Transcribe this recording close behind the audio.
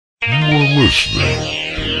listening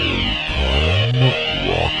to Time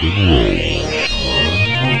Rock and Roll.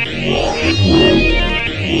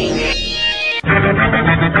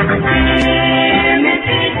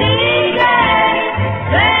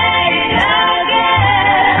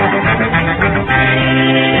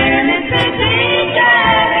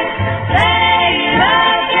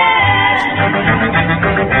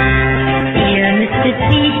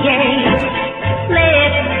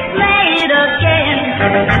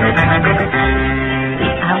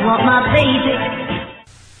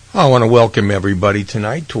 I want to welcome everybody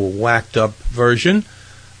tonight to a whacked up version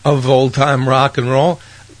of old time rock and roll.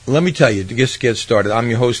 Let me tell you, to just get started, I'm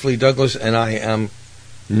your host Lee Douglas, and I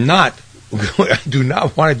do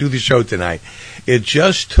not want to do the show tonight. It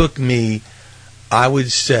just took me, I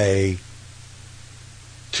would say,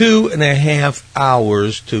 2.5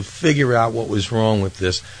 hours to figure out what was wrong with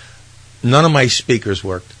this. None of my speakers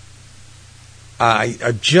worked.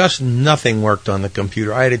 Nothing worked on the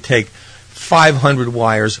computer. I had to take 500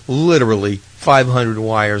 wires, literally 500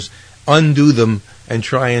 wires, undo them and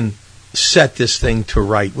try and set this thing to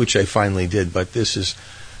right, which I finally did. But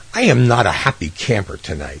I am not a happy camper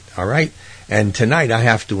tonight, all right? And tonight I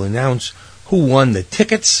have to announce who won the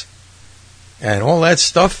tickets and all that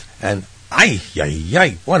stuff. And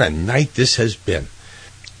what a night this has been.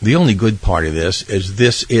 The only good part of this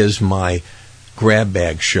is my grab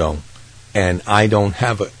bag show. And I don't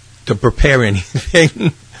have to prepare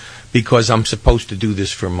anything because I'm supposed to do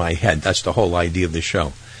this from my head. That's the whole idea of the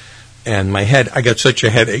show. And my head, I got such a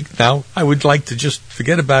headache now, I would like to just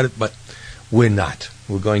forget about it, but we're not.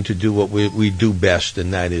 We're going to do what we do best,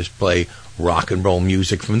 and that is play rock and roll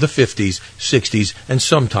music from the 50s, 60s, and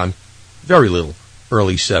sometime, very little,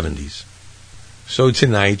 early 70s. So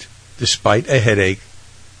tonight, despite a headache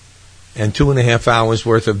and 2.5 hours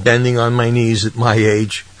worth of bending on my knees at my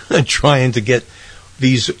age, trying to get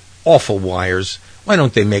these awful wires. Why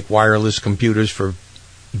don't they make wireless computers for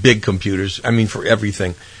big computers? I mean, for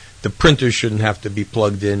everything. The printers shouldn't have to be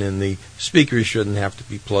plugged in, and the speakers shouldn't have to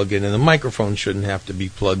be plugged in, and the microphone shouldn't have to be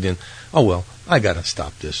plugged in. Oh, well, I got to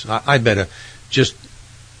stop this. I better just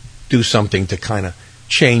do something to kind of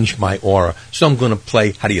change my aura. So I'm going to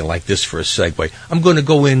play, how do you like this for a segue? I'm going to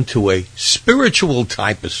go into a spiritual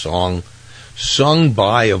type of song sung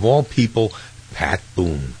by, of all people, Pat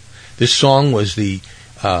Boone. This song was the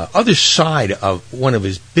other side of one of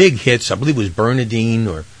his big hits. I believe it was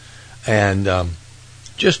Bernadine, and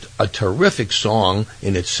just a terrific song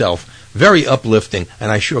in itself. Very uplifting,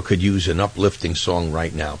 and I sure could use an uplifting song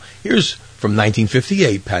right now. Here's from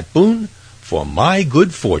 1958, Pat Boone, For My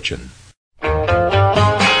Good Fortune. I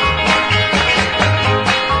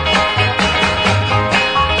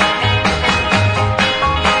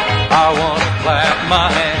want to clap my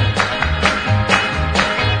hands.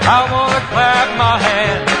 I want to clap my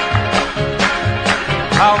hands.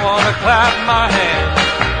 I want to clap my hands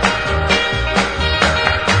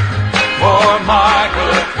for my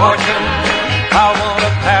good fortune. I want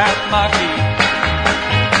to pat my feet.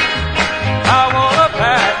 I want to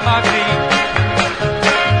pat my feet.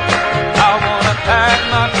 I want to pat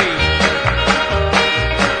my feet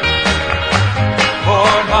for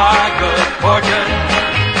my good fortune.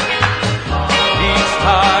 Each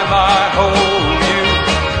time I hold you,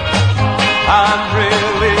 I'm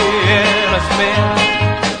really in a spin.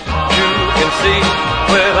 You can see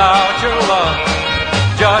without your love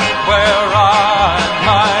just where I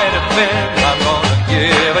might have been. I'm gonna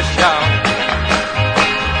give a shout,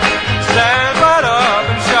 stand right up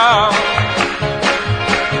and shout.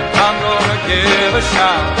 I'm gonna give a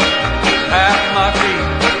shout, pat my feet,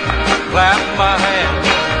 clap my hands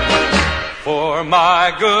for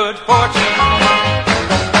my good fortune.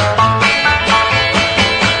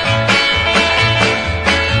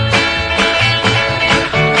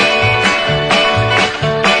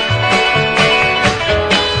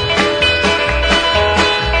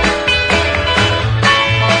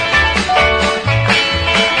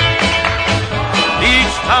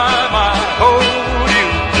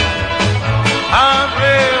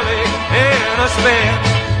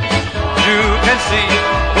 You can see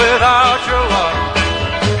without your love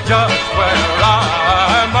just where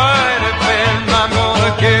I might have been. I'm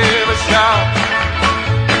gonna give a shout,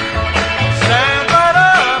 stand right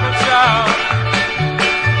up and shout.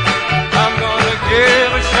 I'm gonna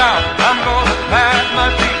give a shout, I'm gonna pat my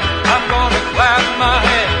feet, I'm gonna clap my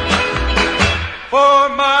hands for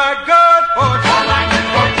my good fortune. For my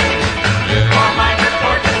good fortune, yeah. For my good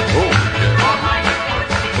fortune, oh yeah. For my good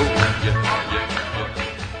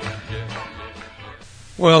fortune, oh yeah.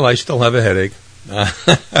 Well, I still have a headache.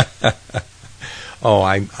 Oh,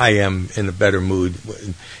 I am in a better mood.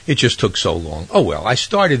 It just took so long. Oh, well, I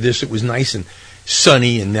started this. It was nice and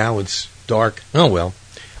sunny, and now it's dark. Oh, well.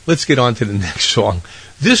 Let's get on to the next song.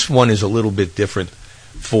 This one is a little bit different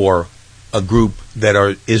for a group that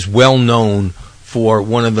is well known for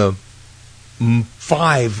one of the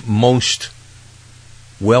 5 most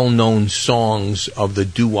well-known songs of the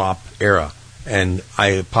doo-wop era. And I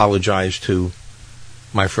apologize to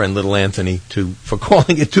my friend Little Anthony for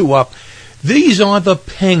calling it doo-wop. These are the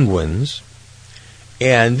Penguins,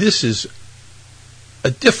 and this is a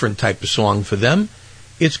different type of song for them.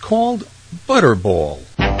 It's called Butterball.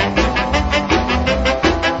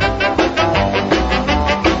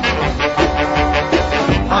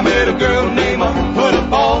 I met a girl named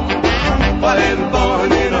Butterball while having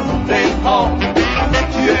fun in a dance hall.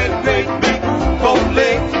 She had a great big both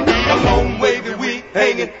legs, a long wavy wig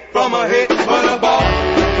hanging from her head. Butterball,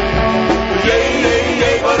 yeah, yeah,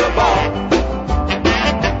 yeah, Butterball.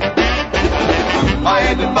 I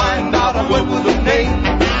had to find out what was her name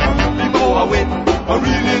before I went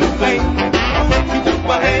really insane. She took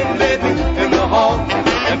my hand and led me in the hall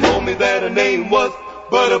and told me that her name was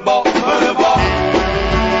Butterball, Butterball.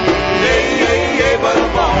 Yeah, yeah, yeah,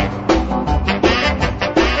 Butterball.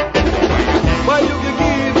 Why you can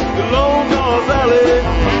give the long nose alley?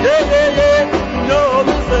 Yeah, yeah, yeah, no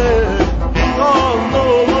mistake. Oh, no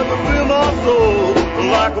one can feel my soul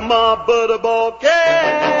like my Butterball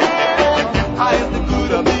can. I asked her,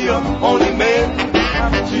 could I be your only man?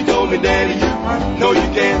 She told me, Daddy, you know you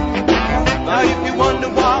can. Now if you wonder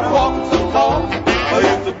why I'm walking so tall,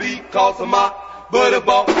 well, it's because of my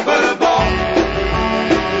Butterball, Butterball.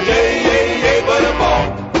 Yeah, yeah, yeah,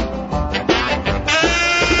 Butterball.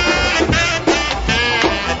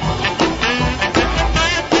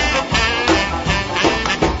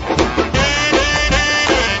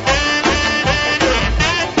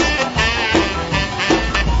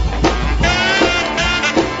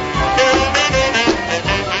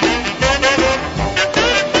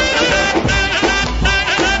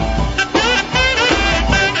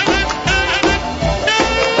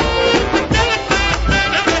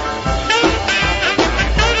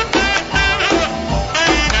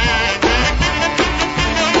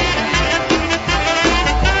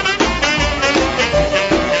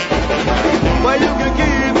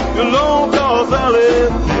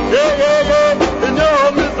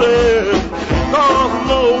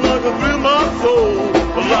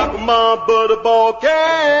 Butterball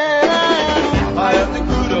can. I asked her,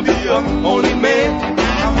 could I be your only man?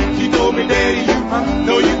 She told me, Daddy, you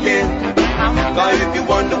know you can. Now if you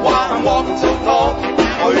wonder why I'm walking so tall,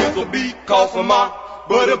 or it'll be because of my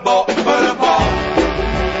Butterball, Butterball.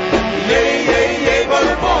 Yeah, yeah, yeah,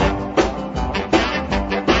 Butterball.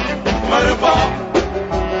 Butterball.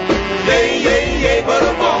 Yeah, yeah, yeah,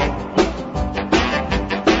 Butterball.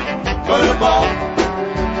 Butterball.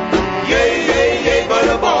 Yeah, yeah, yeah,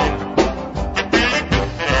 Butterball.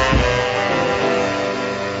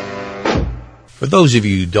 For those of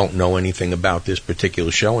you who don't know anything about this particular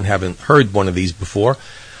show and haven't heard one of these before,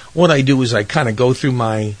 what I do is I kind of go through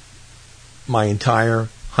my entire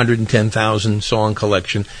 110,000 song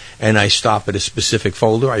collection, and I stop at a specific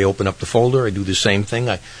folder. I open up the folder, I do the same thing.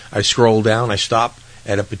 I scroll down, I stop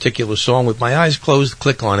at a particular song with my eyes closed,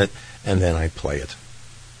 click on it, and then I play it.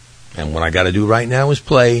 And what I got to do right now is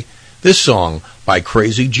play this song by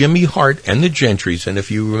Crazy Jimmy Hart and the Gentrys. And if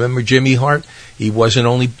you remember Jimmy Hart, he wasn't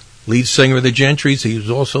only lead singer of the Gentrys, he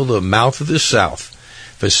was also the mouth of the South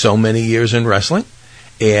for so many years in wrestling.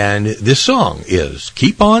 And this song is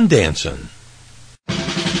Keep On Dancing.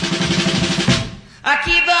 I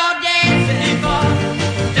keep on dancing for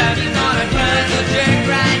don't you wanna try the jerk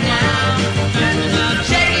right now?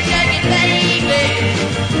 Shake it, baby.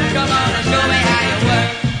 Come on and show me how you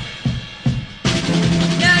work.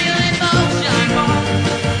 Now you're in motion, boy.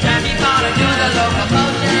 Time you gotta do the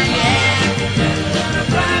locomotion, yeah.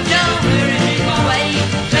 Don't hurry, keep away.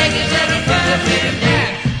 Shake it, put the rhythm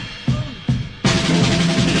down.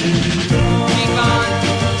 Keep on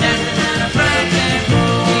dancing and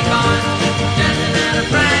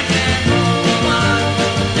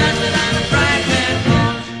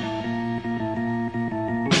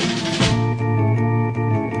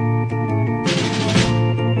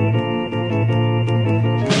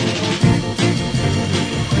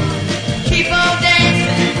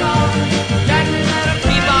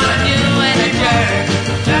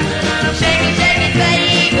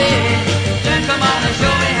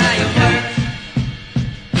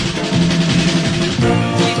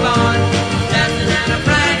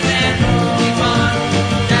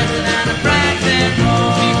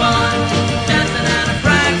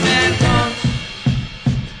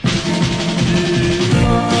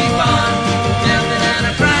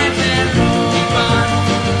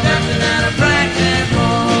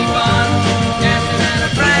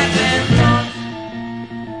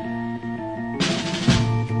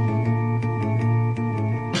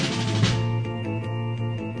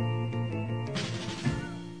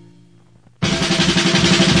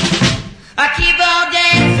keep on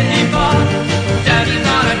dancing for. Daddy's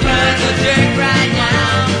gonna turn the trick right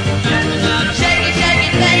now. Shake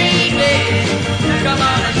it, baby. Come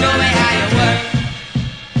on and show me how you work.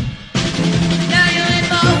 Now you're in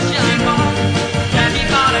motion, Daddy's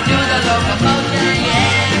gonna do the locomotion,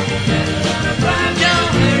 yeah.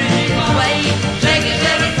 Don't hurry, wait. Shake it,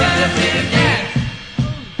 till the rhythm dance.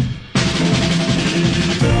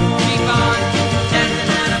 Keep on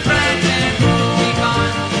dancing and a prancing. Keep on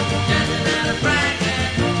dancing and a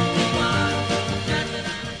prancing. Keep on dancing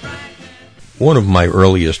and a prancing. One of my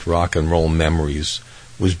earliest rock and roll memories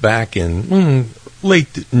was back in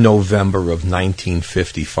late November of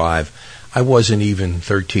 1955. I wasn't even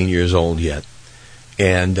 13 years old yet.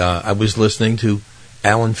 And I was listening to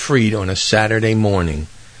Alan Freed on a Saturday morning.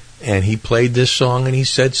 And he played this song and he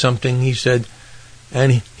said something. He said,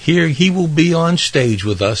 and here he will be on stage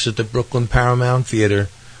with us at the Brooklyn Paramount Theater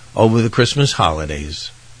over the Christmas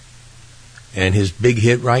holidays. And his big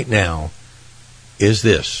hit right now is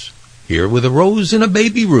this. Here with a Rose and a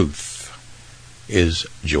Baby Ruth is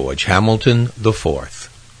George Hamilton IV.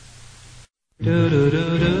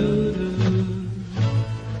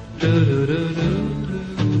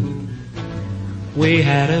 We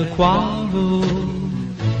had a quarrel,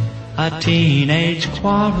 a teenage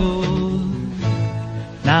quarrel.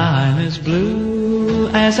 Now I'm as blue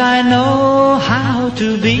as I know how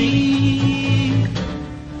to be.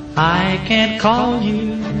 I can't call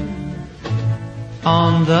you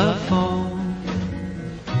on the phone.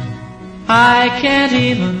 I can't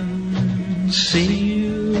even see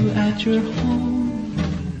you at your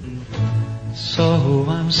home. So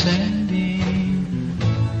I'm sending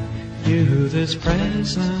you this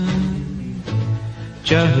present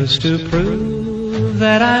just to prove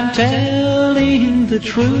that I'm telling the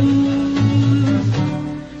truth.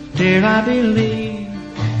 Dear, I believe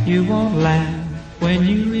you won't laugh when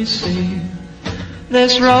you receive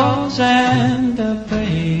this rose and a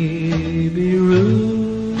baby Ruth.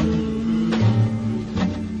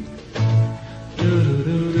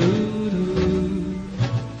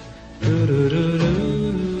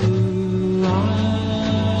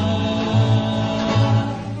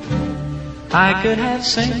 I could have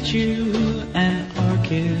sent you an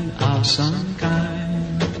orchid of some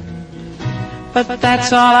kind, but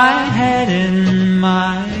that's all I had in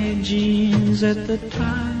my jeans at the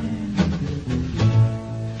time.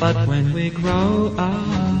 But when we grow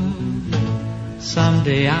up,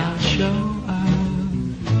 someday I'll show up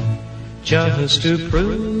just to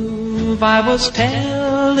prove I was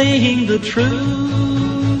telling the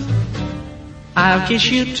truth. I'll kiss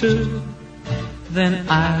you too, then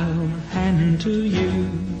I'll hand to you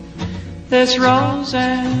this rose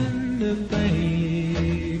and a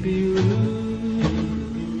baby Ruth.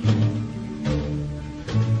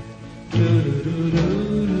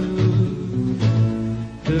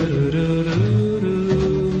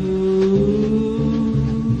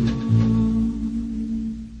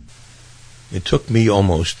 It took me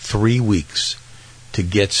almost 3 weeks to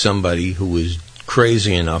get somebody who was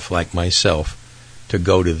crazy enough like myself to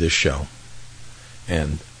go to this show.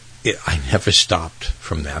 And I never stopped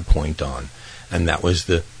from that point on. And that was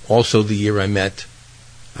also the year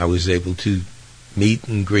I was able to meet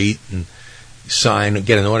and greet and sign,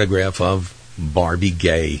 get an autograph of Barbie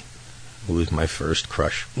Gay, who was my first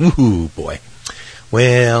crush. Ooh, boy.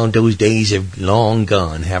 Well, those days have long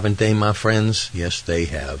gone, haven't they, my friends? Yes, they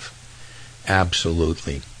have.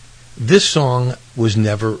 Absolutely. This song was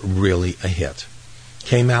never really a hit.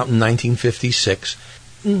 Came out in 1956.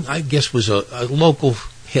 I guess was a local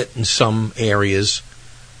hit in some areas.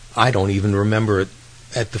 I don't even remember it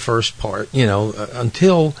at the first part,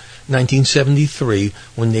 until 1973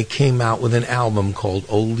 when they came out with an album called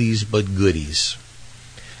Oldies But Goodies.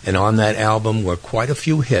 And on that album were quite a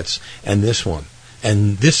few hits, and this one.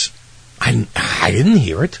 And this, I didn't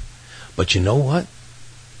hear it, but you know what?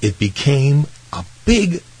 It became a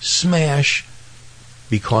big smash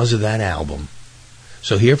because of that album.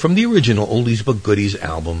 So here from the original Oldies But Goodies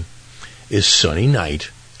album is Sunny Night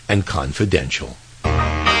and Confidential.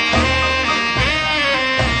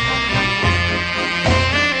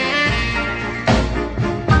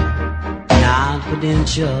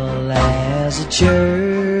 Confidential as a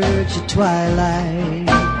church at twilight,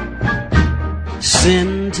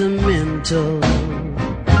 sentimental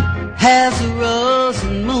as a rose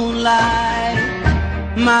in moonlight.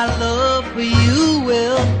 My love for you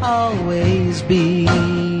will always be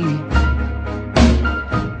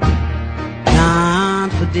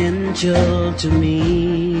confidential to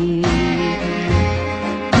me.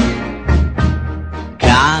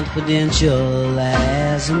 Confidential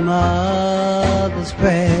as a mother's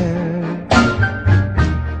prayer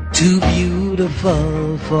too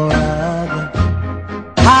beautiful for other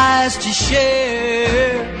eyes to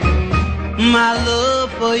share. My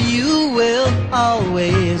love for you will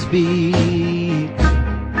always be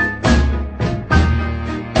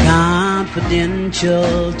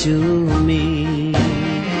confidential to me.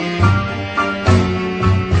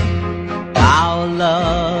 Our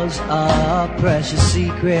love's a precious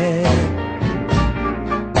secret,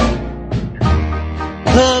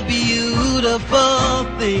 a beautiful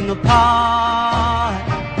thing apart.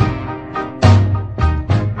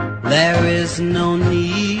 There is no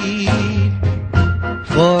need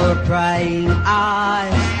for prying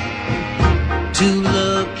eyes to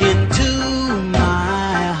look into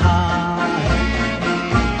my heart.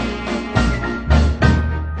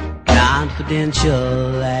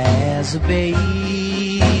 Confidential as a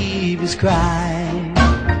baby's cry,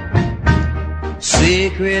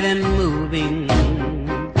 secret and moving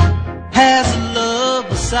as love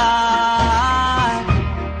aside.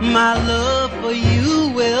 My love for you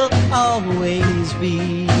will always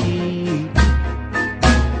be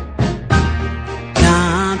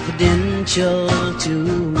confidential to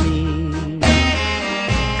me.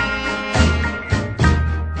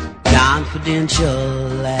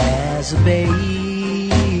 Confidential as a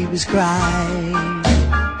baby's cry,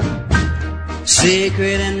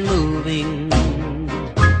 secret and moving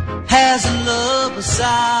as love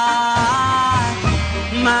aside.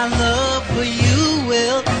 My love for you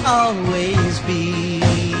will always be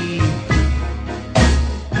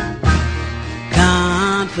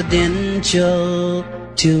confidential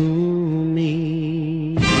to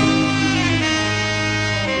me.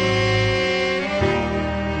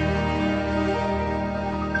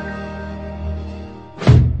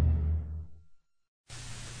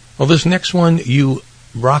 Well, this next one you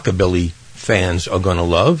rockabilly fans are going to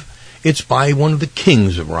love. It's by one of the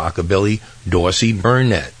kings of rockabilly, Dorsey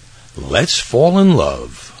Burnett. Let's Fall in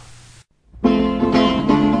Love.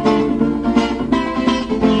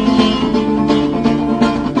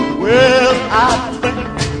 Well, I think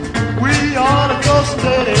we ought to go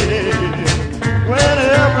steady.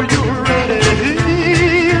 Whenever you're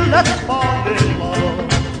ready, let's fall in love.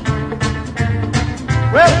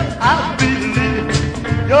 Well, I believe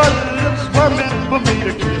your lips were meant for me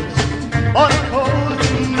to kiss. On a cold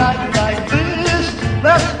night like this,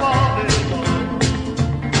 let's fall in love.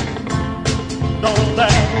 Don't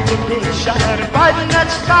that look good shining bright in that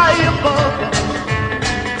sky above us?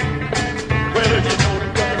 Well, you know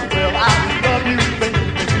very well I love you, baby.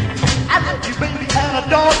 I love you, baby, and I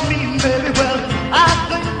don't mean baby. Well, I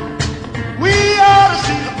think we ought to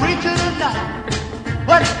see the preacher tonight.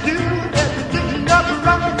 What do everything up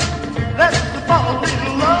right? Let's fall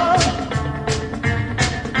in love.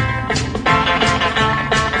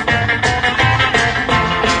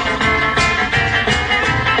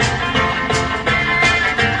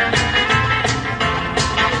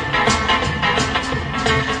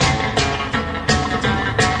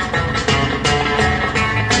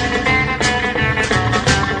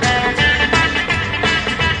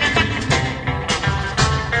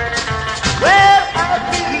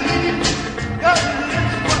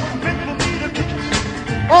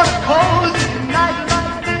 On a cozy night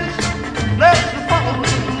like this, let's fall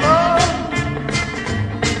in love.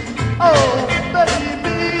 Oh,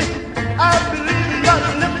 baby, I believe your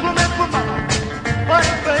lips were meant for mine. But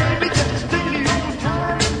baby, just take your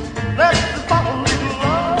time. Let's fall in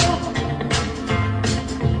love.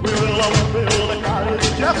 We'll build a cottage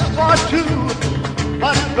just for two.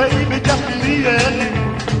 But baby, just me and you.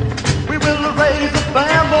 We will raise a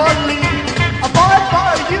family, a boy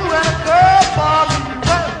for you and a girl for me.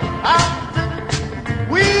 I think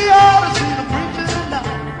we ought to see the preacher tonight.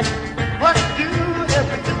 What do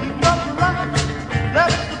everything look right?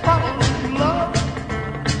 Let's fall in love.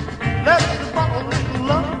 Let's fall in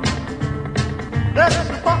love. Let's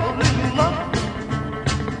fall in love.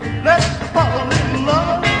 Let's fall in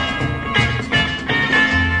love.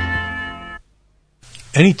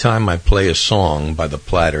 Anytime I play a song by the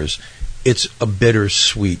Platters, it's a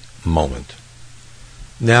bittersweet moment.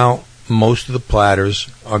 Now, most of the Platters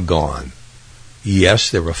are gone. Yes,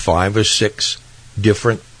 there are 5 or 6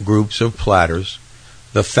 different groups of Platters.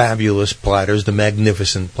 The fabulous Platters, the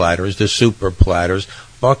magnificent Platters, the super Platters,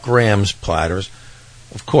 Buck Ram's Platters.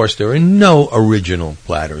 Of course, there are no original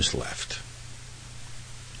Platters left.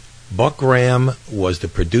 Buck Ram was the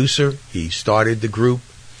producer. He started the group.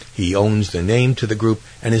 He owns the name to the group,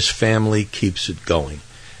 and his family keeps it going.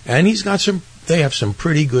 And they have some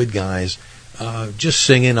pretty good guys just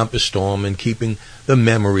singing up a storm and keeping the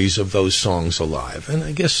memories of those songs alive. And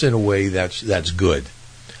I guess in a way that's good.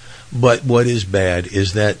 But what is bad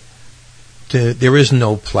is that there is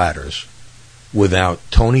no Platters without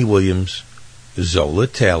Tony Williams, Zola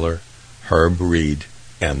Taylor, Herb Reed,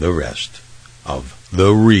 and the rest of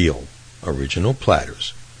the real original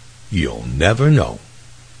Platters. You'll never know.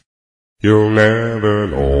 You'll never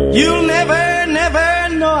know. You'll never, never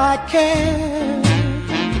know I care.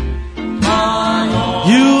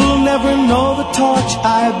 You'll never know the torch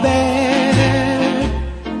I bear.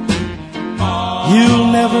 You'll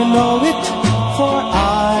never know it, for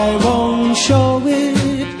I won't show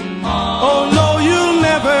it. Oh no, you'll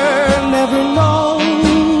never, never know.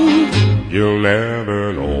 You'll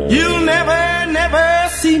never know. You'll never, never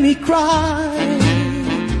see me cry.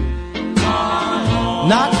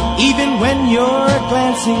 Not even when you're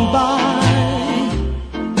glancing by.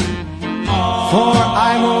 For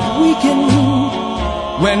I won't weaken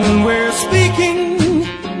when we're speaking.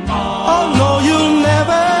 Oh no, you'll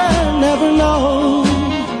never, never know.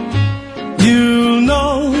 You'll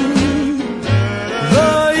know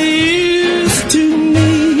the use to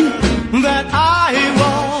me that I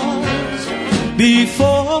was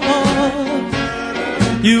before.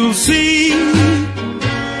 You'll see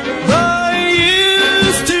the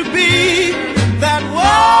used to be that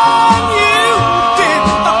one you did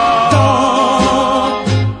adore.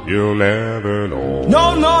 You'll never know.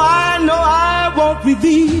 No, no, I know I won't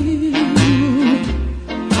reveal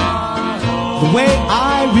the way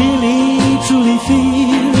I really truly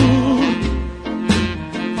feel.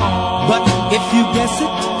 But if you guess it,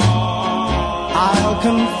 I'll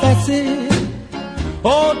confess it.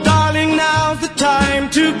 Oh, darling, now's the time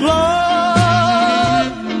to glow.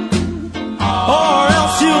 Or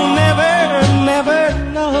else you'll never, never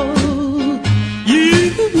know.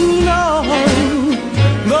 You know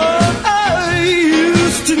the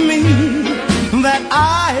used to me that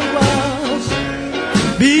I was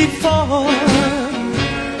before.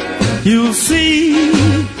 You'll see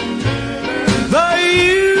the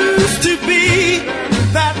used to be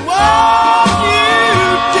that one you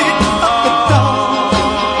did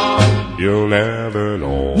adore. You'll never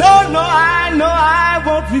know. No, no, I know I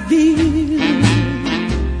won't reveal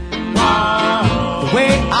the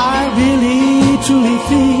way I really truly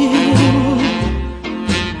feel.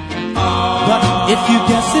 But if you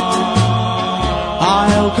guess it,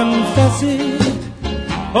 I'll confess it.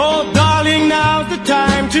 Oh, darling, now's the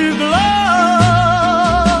time to glow.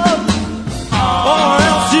 Or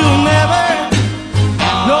else you'll never,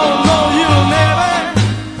 no, no, you'll never,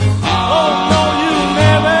 oh, no, you'll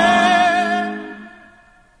never,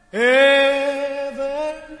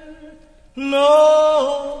 ever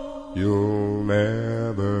know. You'll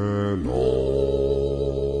never know.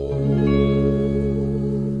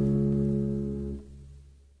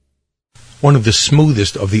 One of the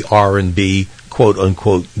smoothest of the R&B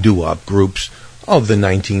quote-unquote doo-wop groups of the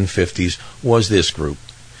 1950s was this group.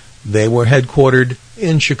 They were headquartered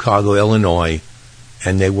in Chicago, Illinois,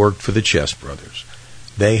 and they worked for the Chess Brothers.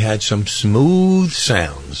 They had some smooth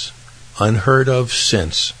sounds, unheard of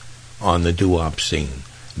since, on the doo-wop scene.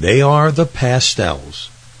 They are the Pastels.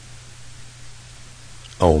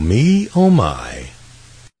 Oh me, oh my.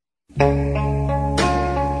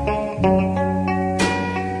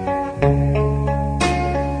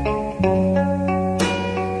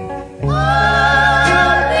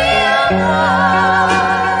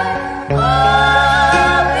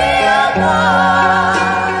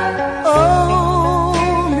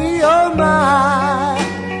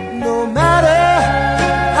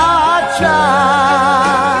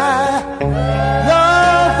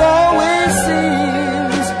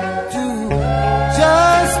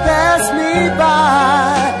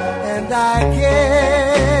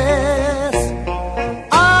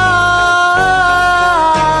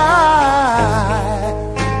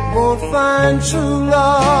 True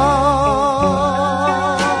love.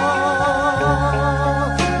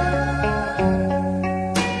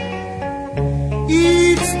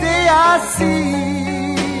 Each day I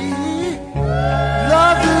see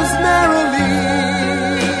lovers merrily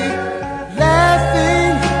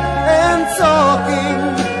laughing and talking.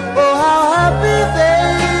 Oh, how happy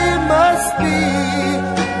they must be.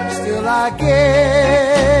 Still, I guess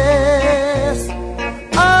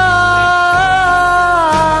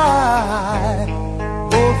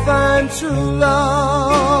find true love.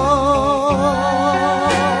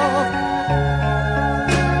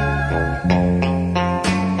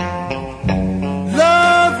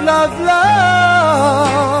 Love, love,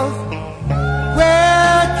 love,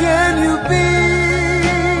 where can you be?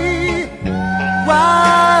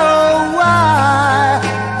 Why, oh why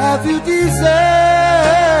have you deserted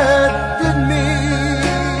me?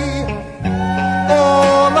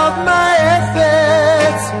 All of my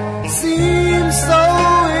efforts seem so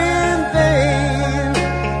in vain.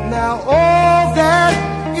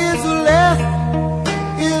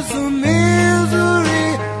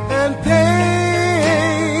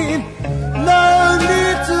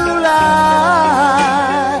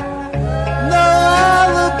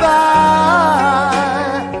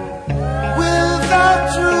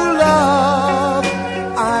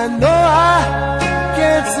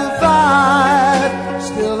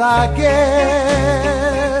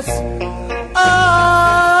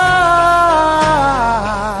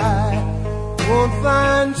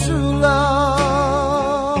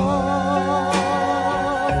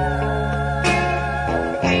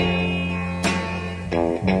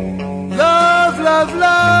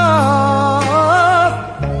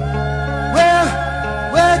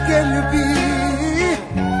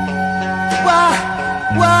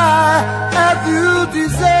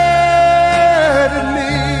 deserted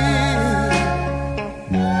me.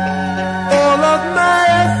 All of my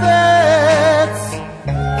efforts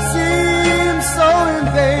seem so in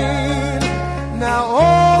vain. Now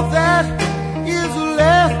all that is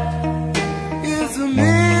left is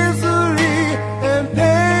misery and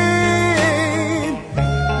pain.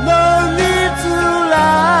 No need to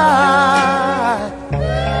lie,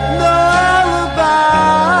 no alibi.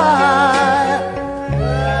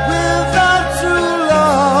 Without true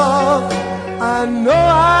love, I know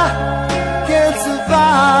I can't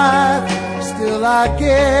survive. Still, I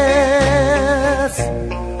guess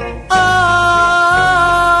I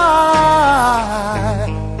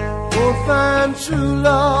will find true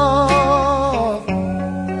love.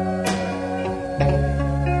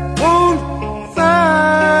 Won't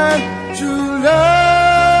find true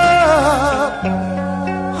love.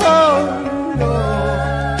 Oh no,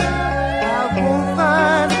 I won't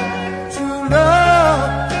find true love.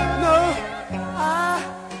 No,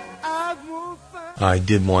 I won't find. I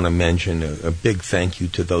did want to mention a big thank you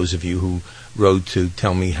to those of you who wrote to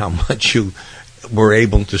tell me how much you were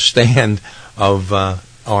able to stand of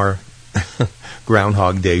our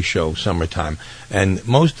Groundhog Day show, Summertime. And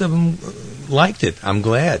most of them liked it. I'm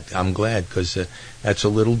glad, because that's a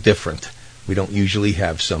little different. We don't usually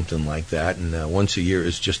have something like that, and once a year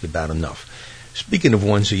is just about enough. Speaking of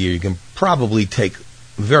once a year, you can probably take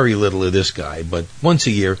very little of this guy, but once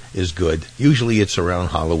a year is good. Usually it's around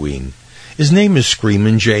Halloween. His name is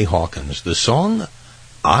Screamin' Jay Hawkins. The song,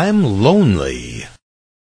 I'm Lonely.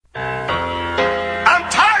 I'm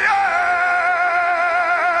tired.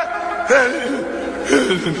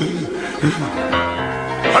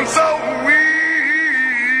 I'm so weak.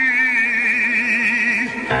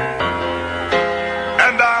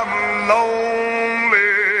 And I'm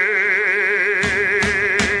lonely.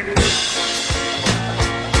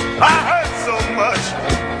 I heard so much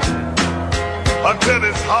until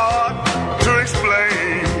it's hard to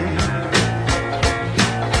explain.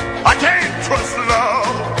 I can't trust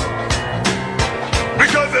love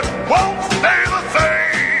because it won't stay the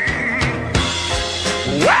same.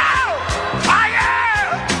 Wow, I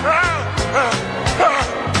am.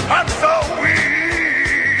 I'm so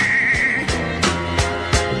weak,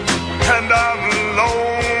 and I'm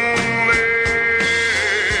lonely.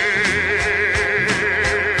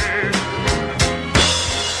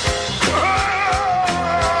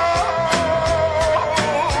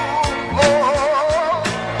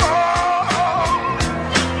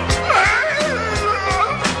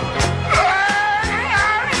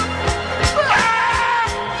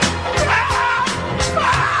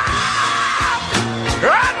 I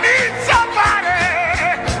need somebody,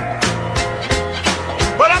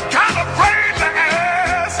 but I'm kind of afraid to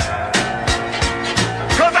ask,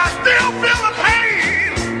 'cause I still feel the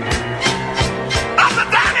pain of the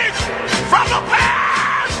damage from the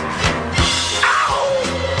past. Oh,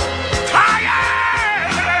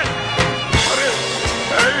 tired.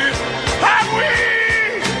 I'm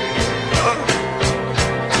weak.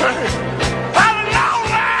 I'm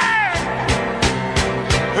lonely.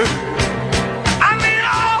 I need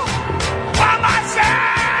all by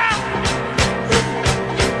myself.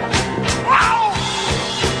 Wow.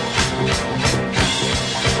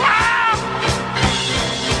 Wow.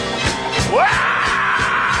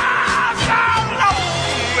 Wow. So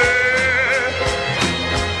lonely.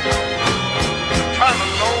 Kinda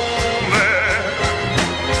lonely.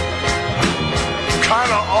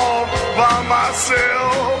 Kinda all by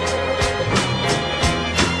myself.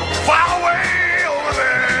 Far away over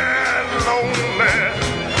there, lonely.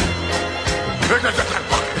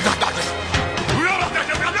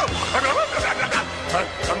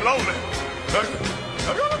 I'm lonely.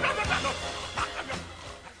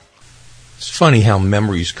 It's funny how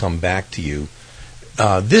memories come back to you.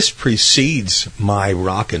 This precedes my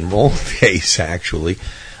rock and roll days, actually.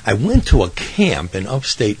 I went to a camp in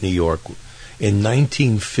upstate New York in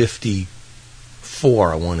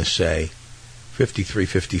 1954, I want to say, 53,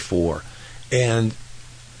 54. And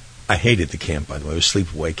I hated the camp, by the way. It was a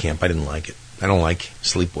sleepaway camp. I didn't like it. I don't like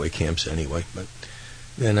sleepaway camps anyway. But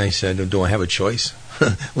then I said, do I have a choice?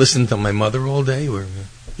 Listen to my mother all day or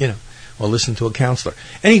listen to a counselor.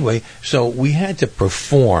 Anyway, so we had to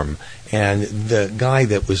perform. And the guy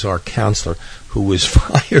that was our counselor, who was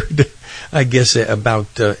fired, I guess,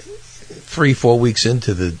 about 3-4 weeks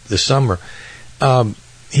into the summer,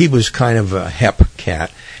 he was kind of a hep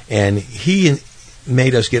cat. And he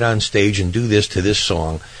made us get on stage and do this to this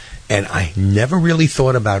song. And I never really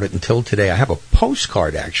thought about it until today. I have a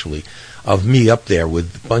postcard, actually, of me up there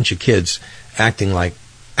with a bunch of kids acting like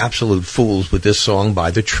absolute fools with this song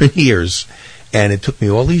by the Triniers. And it took me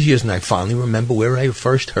all these years, and I finally remember where I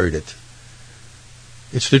first heard it.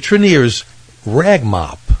 It's the Treniers' Rag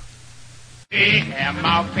Mop.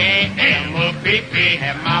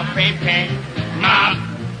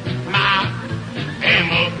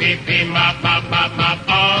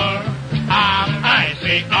 I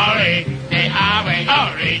say R-A-G,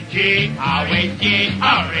 R-A-G,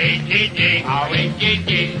 R-A-G-G,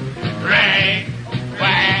 R-A-G-G, Rag,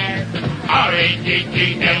 Wag, R-A-G-G,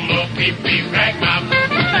 M-O-P-P, Rag Mop,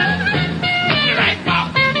 Rag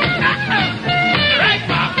Mop, Rag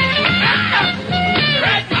Mop, Rag Mop,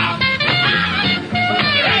 Rag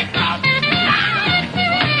Mop,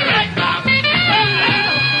 Rag Mop.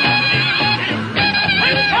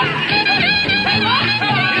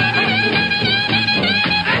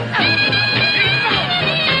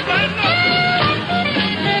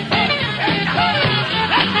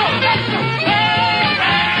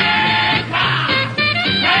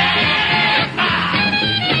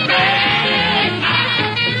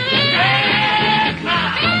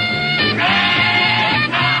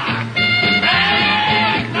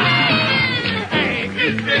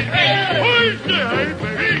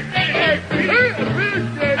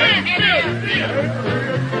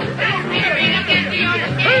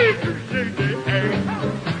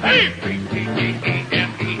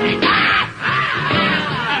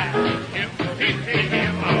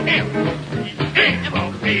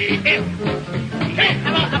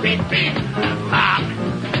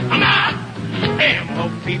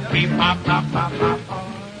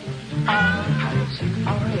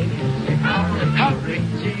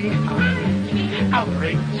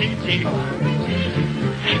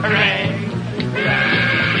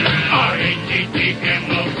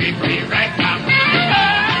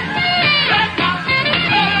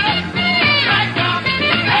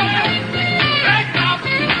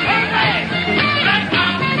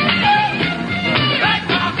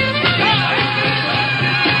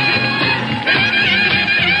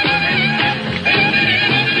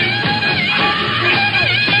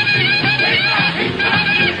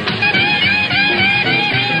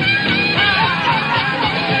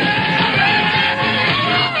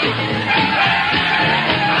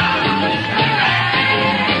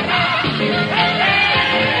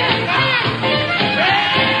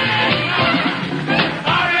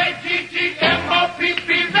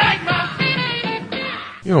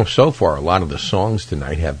 You know, so far, a lot of the songs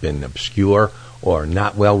tonight have been obscure or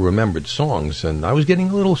not well-remembered songs, and I was getting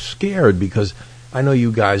a little scared because I know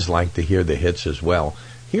you guys like to hear the hits as well.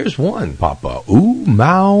 Here's one, Papa Ooh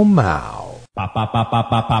Mau Mau. Papa, papa,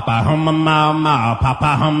 papa, papa, hum, mau, mau,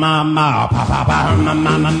 papa, hum, mau, mau, papa, hum, mau,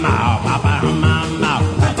 mau, papa, hum, mau, mau,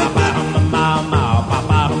 papa, hum, mau, mau,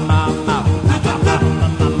 papa, hum, mau, mau, papa,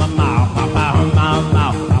 hum, mau, mau, papa, hum, mau,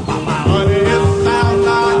 mau, papa, funniest sound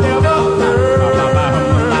I ever heard. Papa,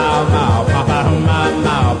 hum, mau, mau, papa, hum, mau,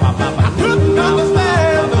 mau, papa, I couldn't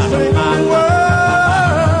understand a single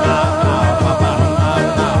word. Papa, hum, mau,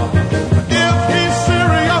 mau, is he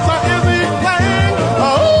serious or is he playing?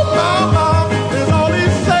 Oh, mama.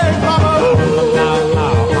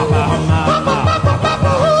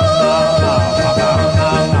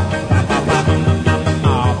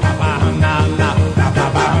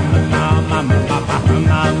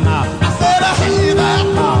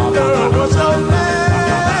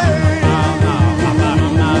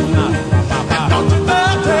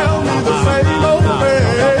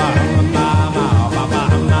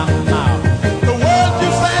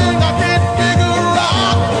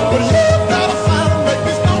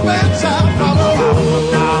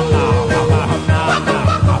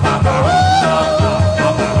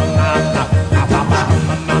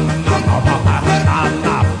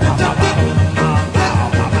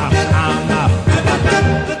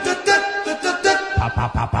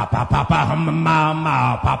 Papa hum mau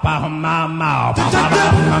mau, papa hum mau mau, papa hum mau mau, papa hum mau mau, papa hum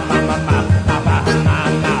mau mau,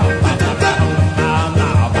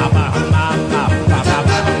 papa hum mau mau, papa hum mau mau,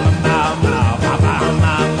 papa hum mau mau, papa hum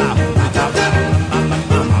mau mau.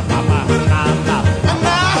 And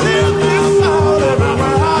I hear this sound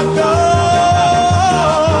everywhere I go.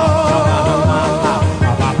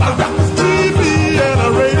 Around the TV and the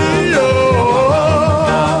radio.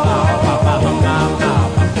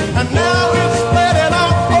 And now it's spreading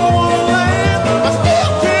out over the land. I still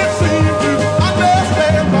can't seem to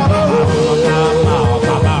understand, Papa.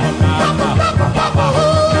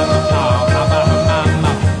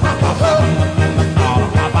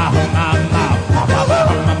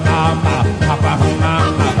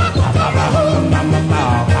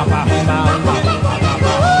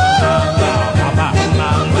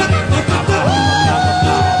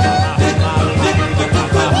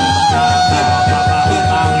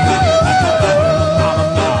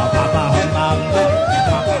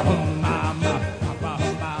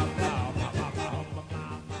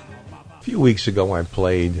 weeks ago I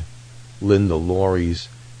played Linda Laurie's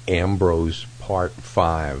Ambrose Part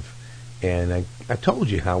 5. And I told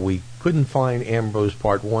you how we couldn't find Ambrose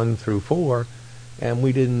Part 1 through 4, and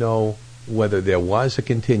we didn't know whether there was a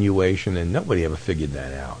continuation, and nobody ever figured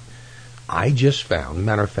that out. I just found,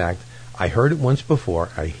 matter of fact, I heard it once before,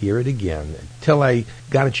 I hear it again, until I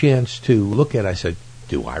got a chance to look at it. I said,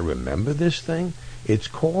 do I remember this thing? It's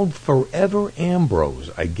called Forever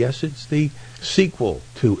Ambrose. I guess it's the sequel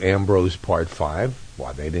to Ambrose Part 5.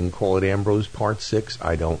 Why they didn't call it Ambrose Part 6,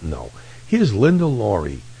 I don't know. Here's Linda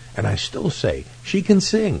Laurie, and I still say she can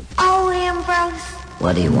sing. Oh, Ambrose.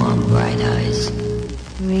 What do you want, Bright Eyes?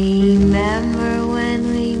 Remember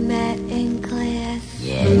when we met in class?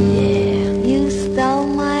 Yeah, yeah. You stole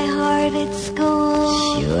my heart at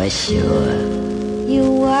school. Sure.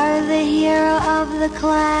 You were the hero of the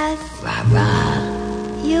class. Rah-rah.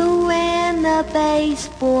 You ran the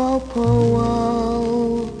baseball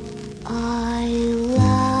pool. I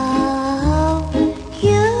love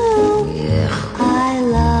you. Yeah. I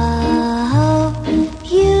love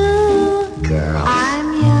you. Girl. I'm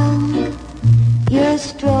young. You're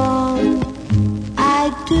strong.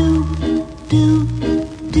 I do.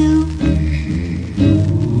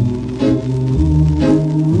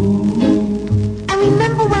 And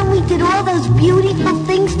remember when we did all those beautiful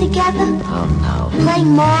things together? Oh, no.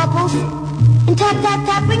 Playing marbles and tap,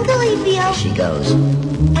 ringalivio. She goes.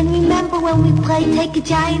 And remember when we played Take a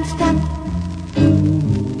Giant Step?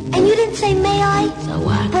 And you didn't say, may I? So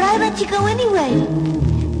what? But I let you go anyway.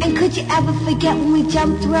 And could you ever forget when we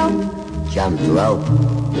jumped rope? Jumped rope.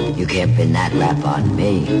 You can't pin that rap on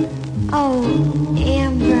me. Oh,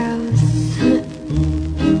 Ambrose.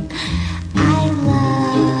 I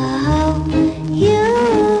love you.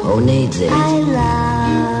 Who needs it? I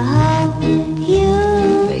love you.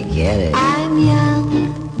 Forget it. I'm young.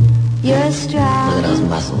 You're Look strong. at those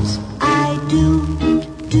muscles. I do.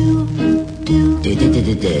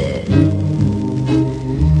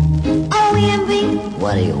 Oh, Amby,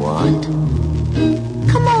 What do you want?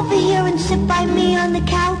 come over here and sit by me on the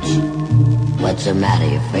couch. What's the matter?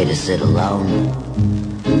 You afraid to sit alone?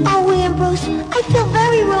 Oh, Ambrose, I feel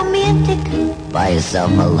very romantic. Buy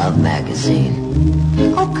yourself a love magazine.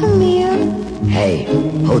 Oh, come here. Hey,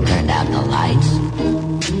 who turned out the lights?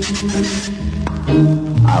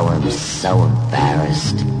 Oh, I'm so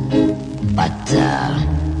embarrassed. But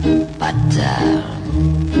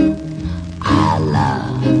I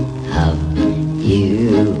love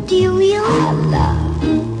you. Do you really? I love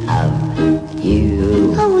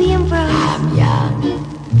you. Oh, Ambrose. I'm young.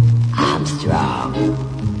 I'm strong.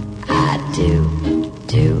 I do.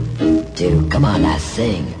 Come on, now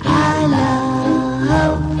sing. I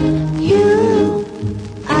love you.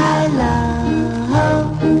 I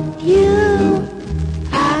love you.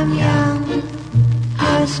 I'm young.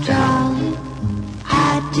 I'm strong.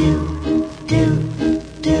 I do.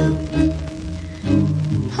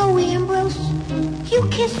 Oh, Ambrose, you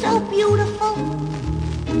kiss so beautiful.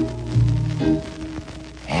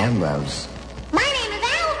 Ambrose. My name is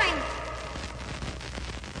Alvin.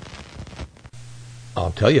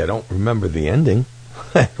 I'll tell you, I don't remember the ending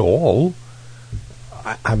at all.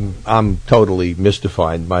 I'm totally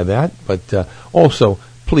mystified by that. But also,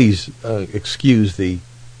 please excuse the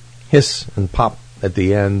hiss and pop at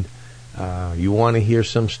the end. You want to hear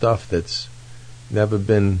some stuff that's never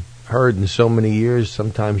been heard in so many years.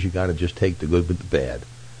 Sometimes you got to just take the good with the bad.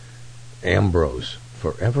 Ambrose,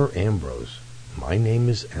 Forever Ambrose. My name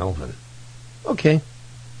is Alvin. Okay.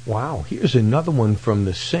 Wow. Here's another one from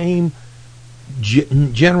the same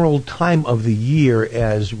general time of the year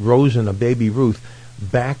as Rose and a Baby Ruth,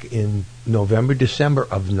 back in November, December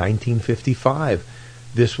of 1955.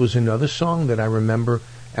 This was another song that I remember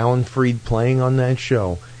Alan Freed playing on that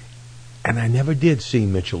show. And I never did see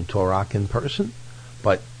Mitchell Torok in person,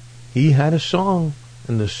 but he had a song,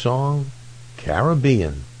 and the song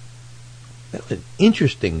Caribbean. That was an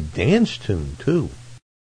interesting dance tune, too.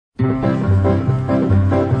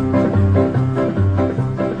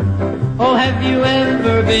 Oh, have you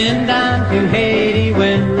ever been down to Haiti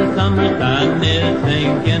when the summer sun is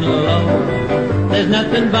sinking low? There's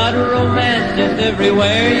nothing but romance just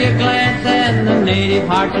everywhere you glance, and the native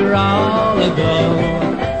hearts are all aglow.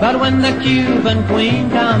 But when the Cuban queen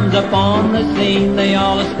comes upon the scene, they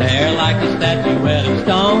all stare like a statuette of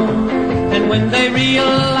stone. And when they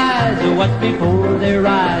realize what's before their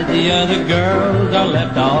eyes, the other girls are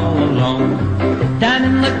left all alone. Down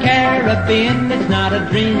in the Caribbean, it's not a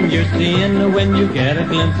dream you're seeing when you get a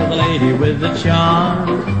glimpse of a lady with the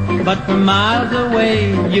charm. But from miles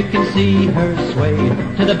away, you can see her sway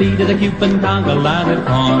to the beat of the Cuban conga line at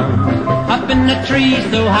farm. Up in the tree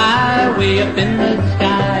so high, way up in the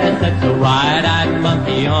sky, sits a wide-eyed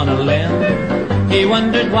monkey on a limb. He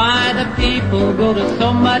wondered why the people go to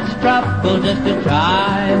so much trouble just to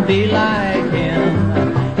try and be like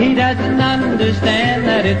him. He doesn't understand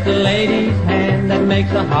that it's a lady's hand that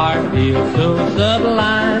makes a heart feel so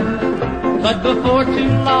sublime. But before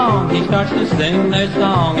too long he starts to sing their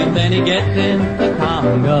song, and then he gets in the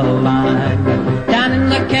conga line. Down in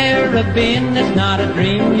the Caribbean, it's not a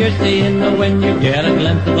dream you're seeing when you get a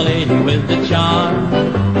glimpse of a lady with the charm.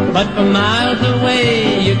 But from miles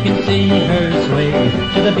away you can see her sway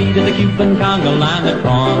to the beat of the Cuban conga line that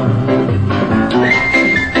forms.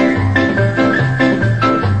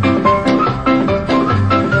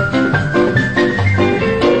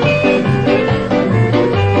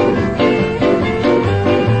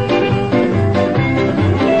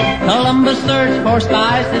 Columbus searched for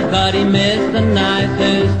spices, but he missed the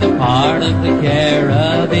nicest part of the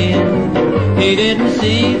Caribbean. He didn't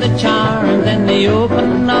see the charms and the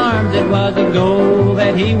open arms. It was a go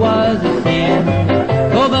that he was a sin.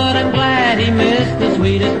 Oh, but I'm glad he missed the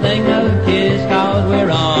sweetest thing of kiss, 'cause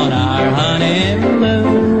we're on our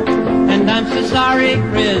honeymoon. And I'm so sorry,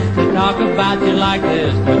 Chris, to talk about you like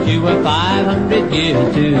this, but you were 500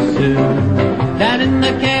 years too soon. Down in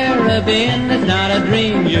the Caribbean, it's not a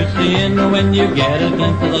dream you're seeing when you get a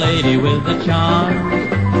glimpse of the lady with the charms.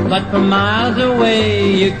 But from miles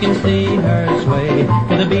away you can see her sway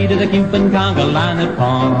to the beat of the Cuban conga line that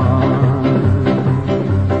forms.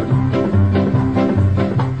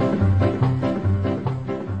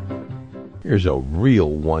 Here's a real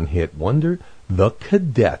one-hit wonder, The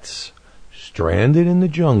Cadets, Stranded in the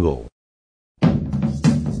Jungle.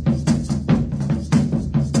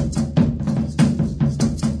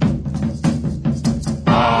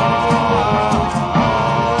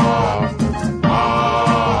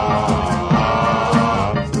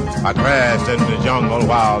 I crashed in the jungle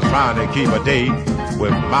while trying to keep a date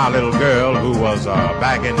with my little girl who was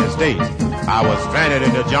back in the States. I was stranded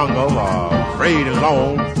in the jungle, afraid and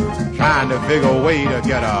alone, trying to figure a way to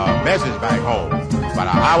get a message back home. But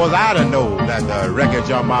how was I to know that the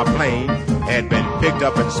wreckage of my plane had been picked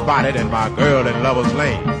up and spotted and my girl in Lover's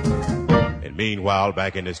Lane? And meanwhile,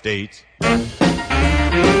 back in the States,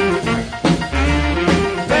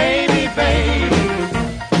 Baby, baby,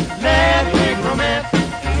 let's make romance.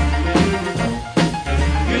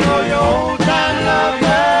 You know your old time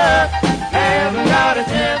lover hasn't got a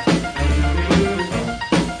chance.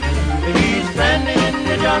 He's stranded in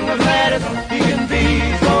the jungle, glad as he can be.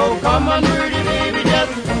 So come on, pretty baby,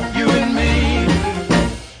 just you and me.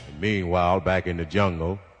 and meanwhile, back in the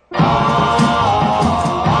jungle,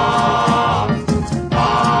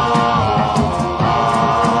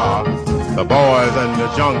 the boys in the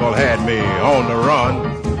jungle had me on the run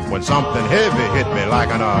when something heavy hit me like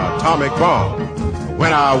an atomic bomb.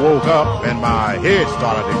 When I woke up and my head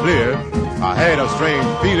started to clear, I had a strange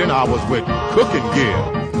feeling I was with cooking gear.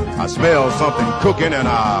 I smelled something cooking and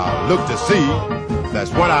I looked to see.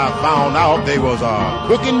 That's when I found out they was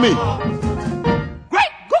cooking me.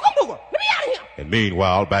 Great, googa booga, let me out of here. And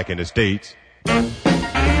meanwhile, back in the States,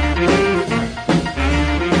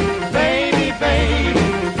 Baby, baby,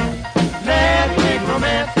 let's make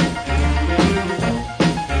romance.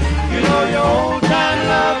 You know your old time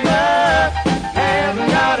lover hasn't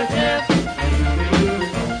got a chance.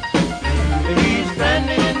 He's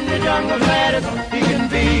stranded in the jungle, glad as he can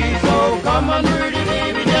be. So come on, pretty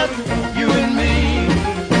baby, just you and me.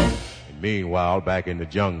 and meanwhile, back in the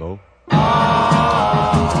jungle,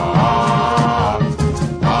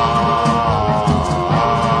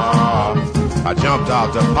 I jumped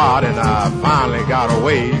out the pot and I finally got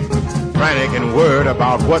away, frantic and worried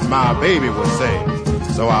about what my baby would say.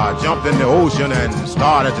 So I jumped in the ocean and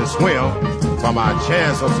started to swim, but my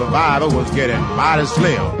chance of survival was getting mighty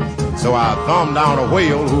slim. So I thumbed down a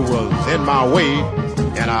whale who was in my way,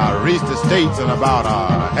 and I reached the States in about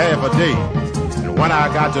half a day. And when I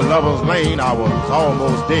got to Lover's Lane, I was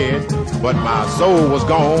almost dead, but my soul was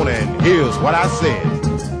gone, and here's what I said.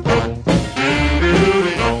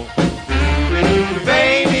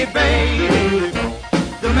 Baby, baby,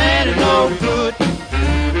 the man is no good.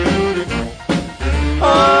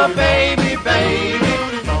 Oh, baby, baby,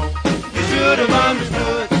 you should have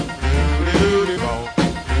understood.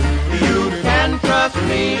 You can trust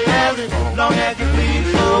me as long as you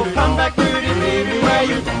please. So come back, pretty baby, where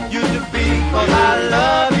you used to be. 'Cause I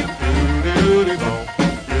love you.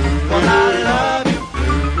 'Cause I love you.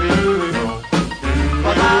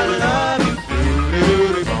 'Cause I love you.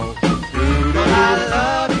 'Cause I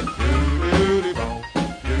love you.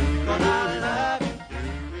 'Cause I love you.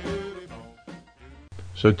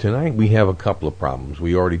 So tonight we have a couple of problems.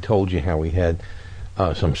 We already told you how we had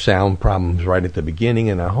some sound problems right at the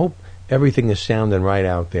beginning, and I hope everything is sounding right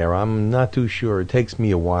out there. I'm not too sure. It takes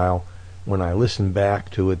me a while. When I listen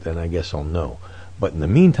back to it, then I guess I'll know. But in the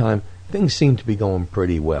meantime, things seem to be going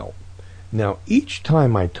pretty well. Now, each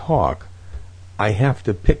time I talk, I have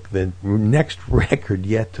to pick the next record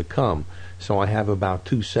yet to come. So I have about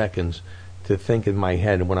 2 seconds to think in my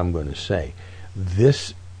head what I'm going to say.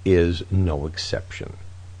 This is no exception.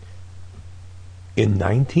 In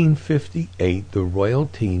 1958, the Royal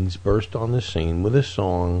Teens burst on the scene with a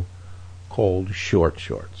song called Short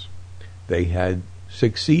Shorts. They had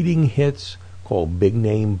succeeding hits called Big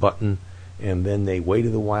Name Button, and then they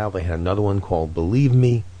waited a while. They had another one called Believe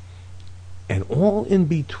Me, and all in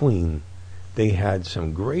between, they had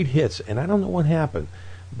some great hits, and I don't know what happened,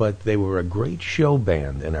 but they were a great show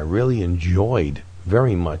band, and I really enjoyed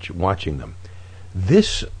very much watching them.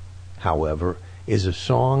 This, however, is a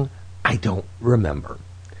song I don't remember.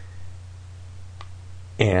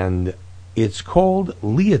 And it's called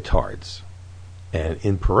Leotards. And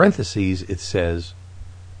in parentheses, it says,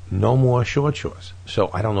 no more short shorts. So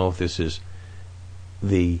I don't know if this is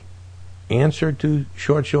the answer to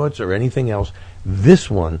short shorts or anything else. This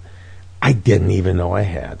one, I didn't even know I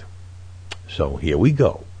had. So here we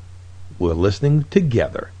go. We're listening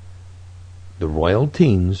together. The Royal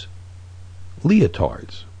Teens,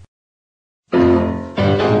 Leotards.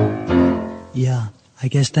 Yeah, I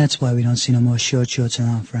guess that's why we don't see no more short shorts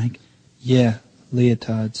around, Frank. Yeah,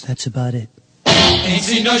 leotards. That's about it. Ain't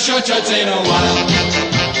seen no short shorts in a while.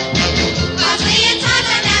 Those leotards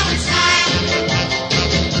are now in style.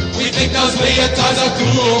 We think those leotards are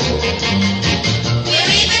cool.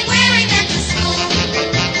 We're even wearing them to school.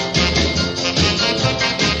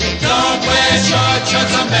 Don't wear short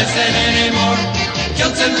shorts on Benson anymore.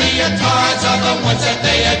 Kilts and leotards are the ones that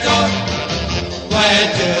they adore. Wear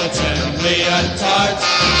kilts and leotards.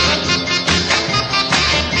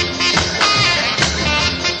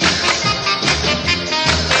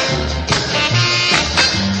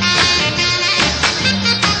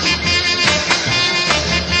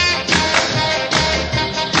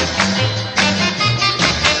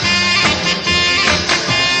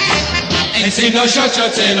 'Ain't seen no short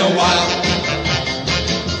shorts in a while.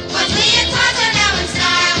 But leotards are now in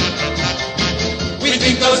style. We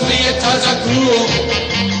think those leotards are cool.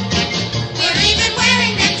 We're even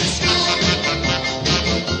wearing them to school.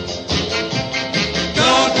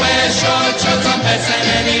 Don't wear short shorts on Benson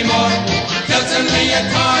anymore. Kilts and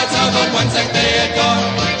leotards are the ones that they adore.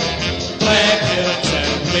 Wear kilts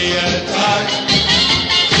and leotards.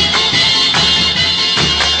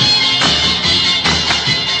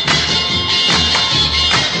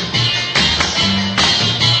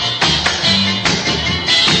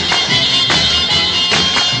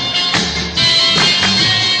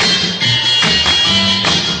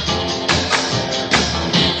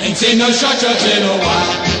 Seen no short shorts in a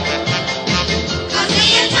while. Those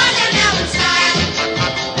leotards are now in style.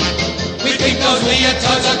 We think those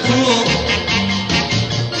leotards are cool.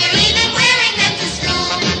 We're even wearing them to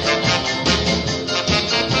school.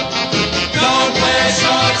 Don't wear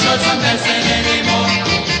short shorts on Benson anymore.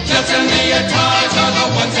 Kilts and leotards are the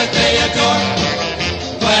ones that they adore.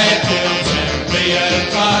 Wear kilts and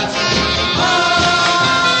leotards.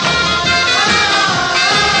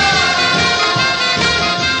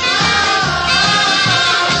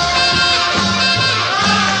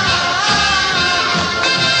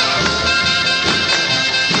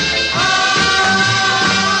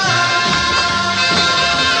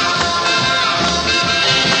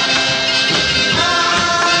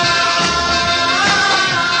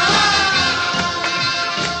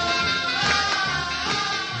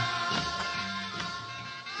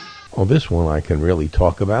 Well, this one I can really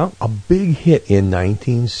talk about. A big hit in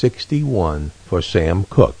 1961 for Sam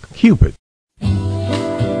Cooke, Cupid.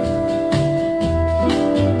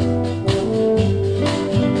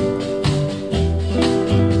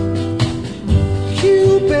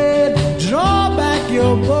 Cupid, draw back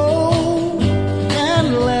your bow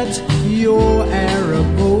and let your arrow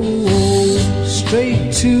go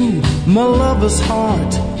straight to my lover's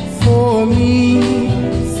heart for me,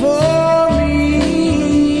 for me.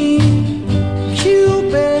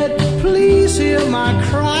 Cupid, please hear my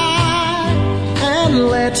cry and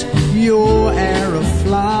let your arrow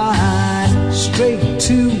fly straight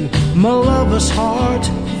to my lover's heart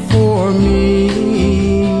for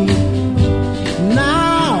me.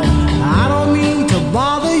 Now, I don't mean to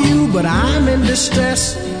bother you, but I'm in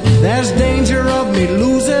distress. There's danger of me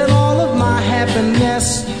losing all of my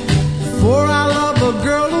happiness. For I love a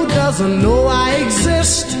girl who doesn't know I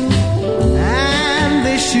exist, and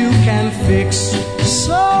this you can fix.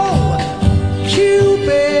 So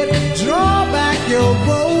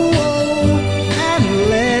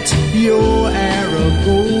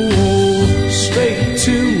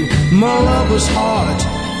lover's heart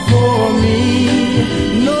for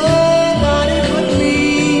me. Nobody but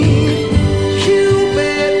me.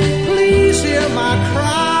 Cupid, please hear my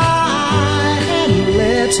cry and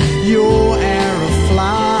let your arrow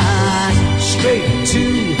fly straight to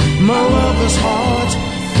my lover's heart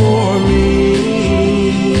for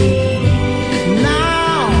me.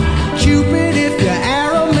 Now, Cupid, if your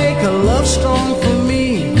arrow make a love storm for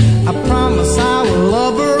me, I promise I will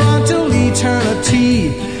love her until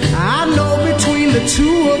eternity. I know between the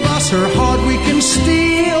two of us her heart we can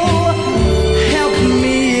steal. Help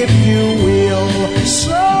me if you will.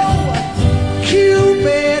 So,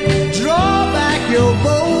 Cupid, draw back your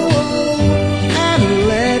bow and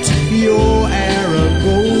let your arrow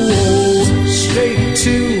go straight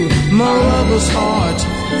to my lover's heart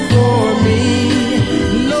for me.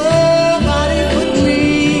 Nobody but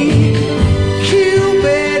me.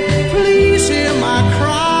 Cupid, please hear my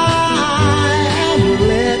cry and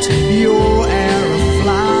let your arrow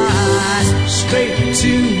fly straight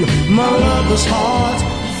to my lover's heart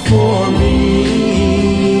for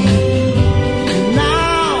me.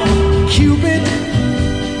 Now, Cupid,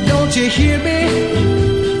 don't you hear me?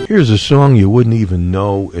 Here's a song you wouldn't even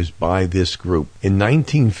know is by this group. In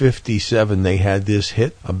 1957, they had this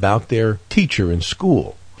hit about their teacher in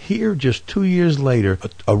school. Here, just 2 years later,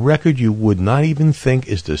 a record you would not even think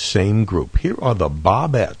is the same group. Here are the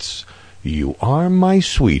Bobettes. You Are My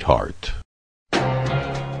Sweetheart.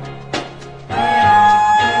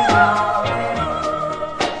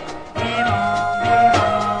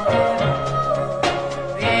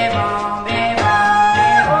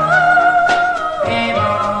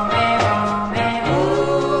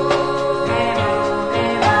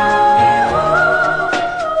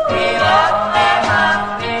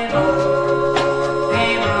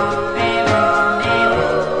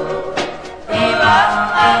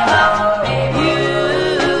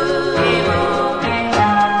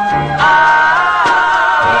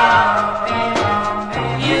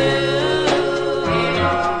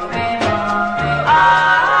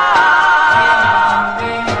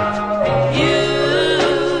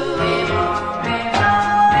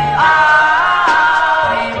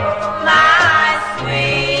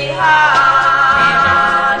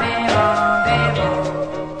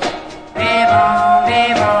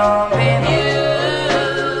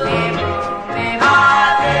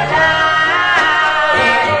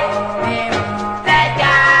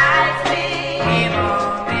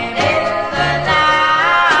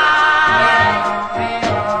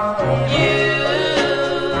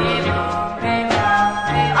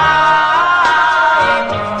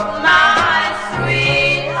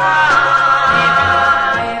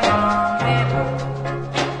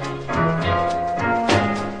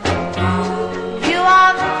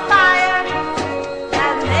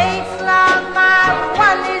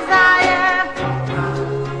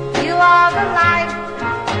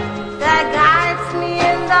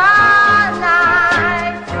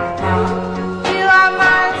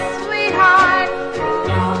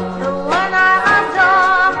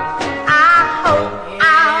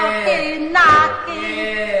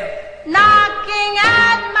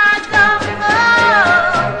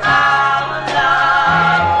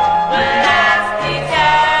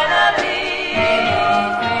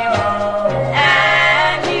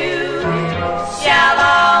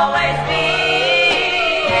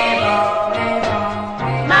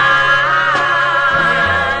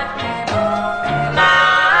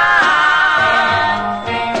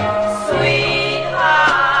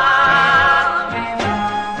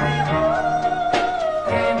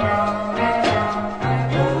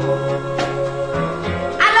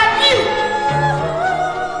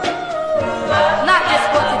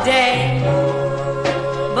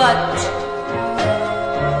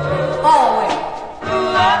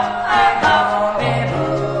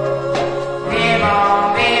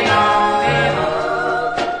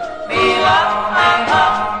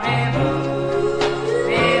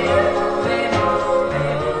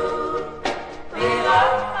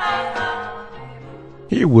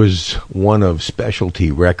 Here was one of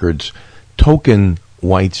Specialty Records' token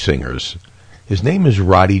white singers. His name is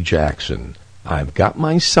Roddy Jackson. I've got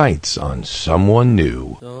my sights on someone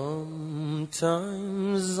new.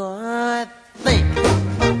 Sometimes I think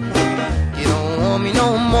you don't want me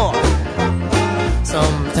no more.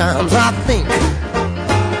 Sometimes I think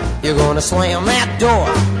you're gonna slam that door.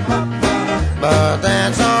 But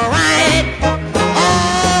that's alright.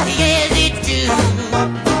 Oh, yes, it's true.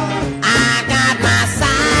 I got my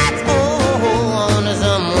sights on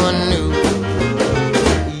someone new.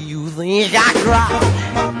 You think I cried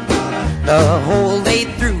the whole day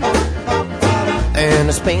through, and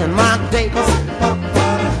I spend my days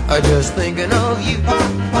just thinking of you.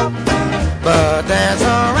 But that's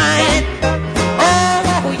alright.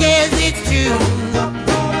 Oh, yes, it's true.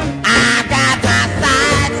 I got my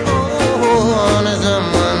sights on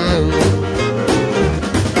someone new.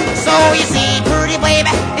 So you see, pretty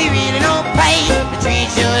baby, it really don't pay to treat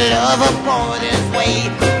your lover boy this way.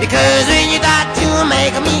 Because when you got to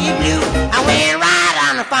make me blue, I went right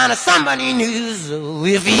on to find somebody new. So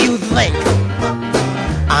if you think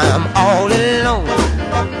I'm all alone,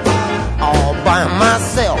 all by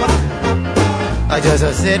myself, I just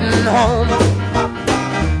sitting home,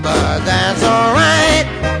 but that's alright.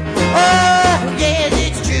 Oh, yes,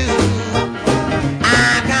 it's true.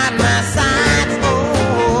 I got my sights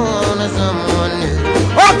on someone new.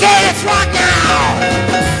 Okay, let's rock now.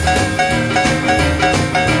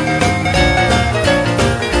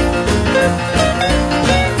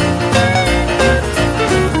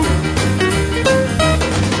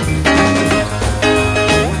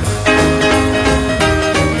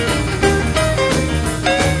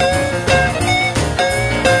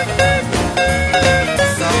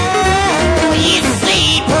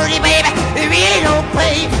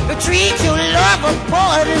 Treat your lover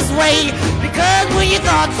boy this way. Because when you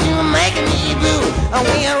thought you were making me blue, I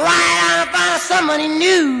went right out and found somebody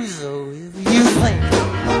new. So if you think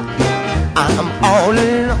I'm all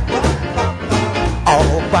alone,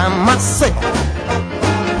 all by myself,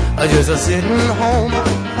 just sitting home,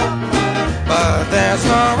 but that's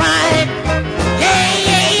alright. Yeah,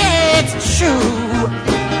 yeah, yeah, it's true.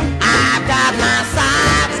 I've got my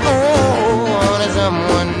sights on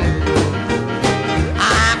someone new.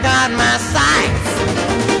 Got my sights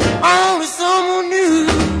on someone new.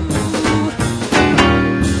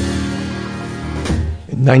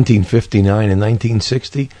 In 1959 and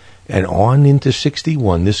 1960 and on into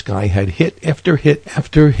 61, this guy had hit after hit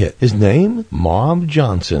after hit. His name, Marv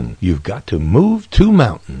Johnson. You've Got to Move to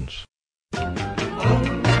Mountains.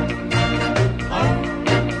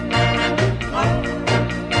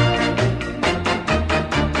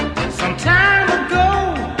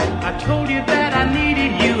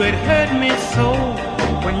 It hurt me so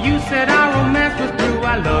when you said our romance was through.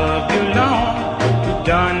 I loved you long. You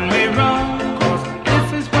done me wrong, 'cause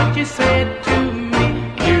this is what you said to me.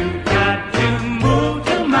 You got to move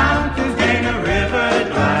to mountains, gain a river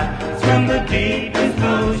dry, swim the deepest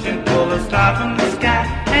ocean, pull a star from the sky.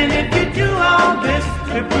 And if you do all this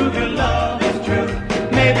to prove your love is true,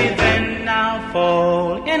 maybe then I'll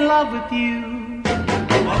fall in love with you.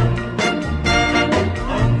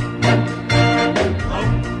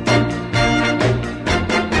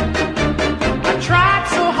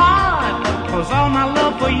 All my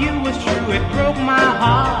love for you was true, it broke my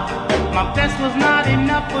heart. My best was not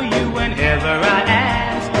enough for you. Whenever I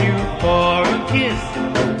asked you for a kiss,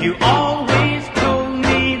 you always told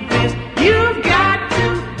me this. You've got to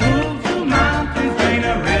move to mountains, drain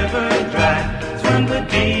a river dry, swim the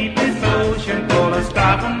deepest ocean, pull a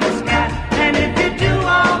star from the sky. And if you do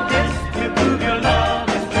all this to prove your love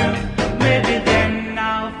is true, maybe then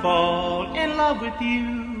I'll fall in love with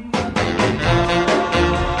you.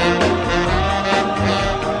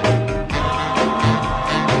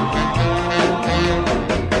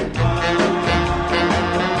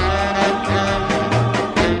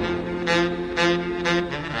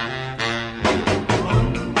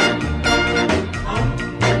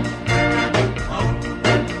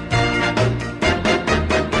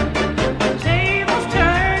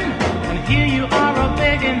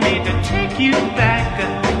 You back,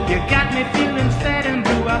 you got me feeling sad and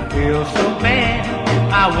blue. I feel so bad,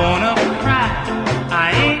 I wanna cry.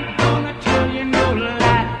 I ain't gonna tell you no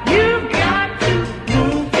lie. You've got to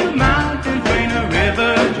move to mountains, drain a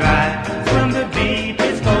river dry, swim the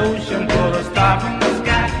deepest ocean, pull a star from the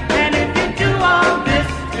sky. And if you do all this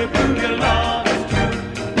to prove your love is true,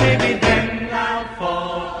 maybe then I'll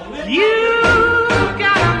fall. You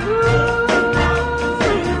gotta move.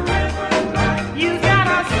 You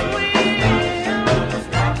gotta swim.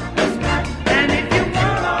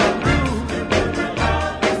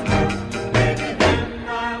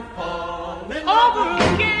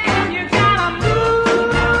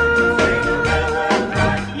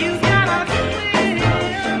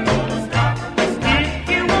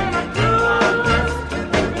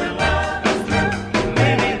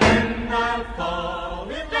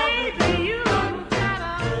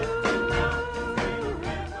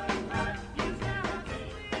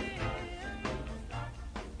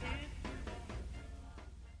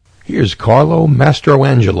 Here's Carlo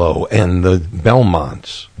Mastroangelo and the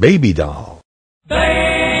Belmonts, Baby Doll.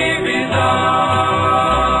 Baby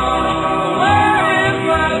doll, where is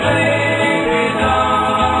my baby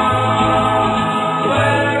doll?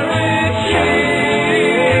 Where is she?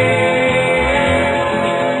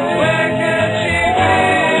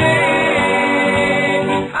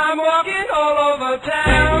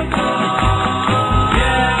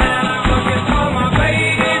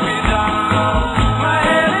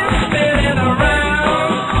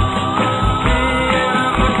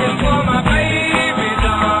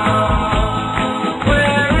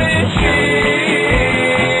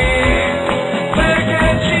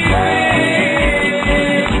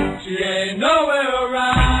 nowhere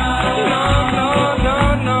around. No, no,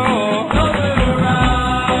 no, nowhere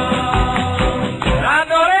around. I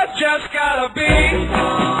know there's just gotta be,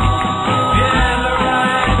 yeah, the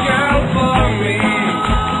right girl for me.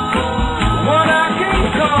 One I can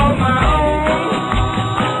call my own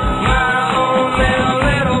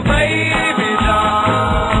little baby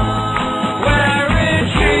doll. Where is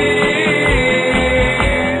she?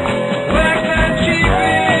 Where can she be?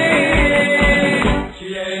 She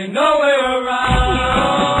ain't nowhere around.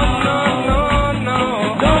 No, no, no,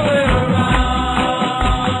 nowhere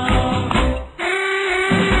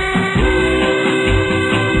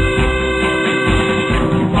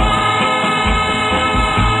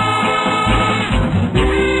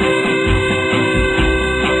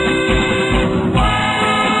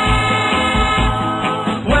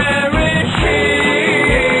Where is she?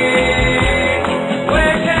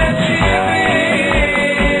 Where can she be?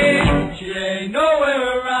 She ain't nowhere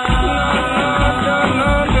around. No,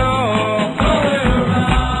 no, no, nowhere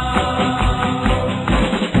around.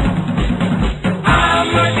 I'm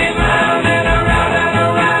looking round and around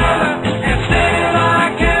and still I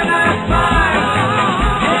cannot find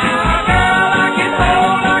a girl I can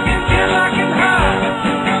hold, I can kiss, I can hug.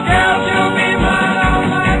 A girl to be mine all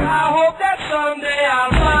night. I hope that someday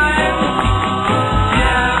I'll find,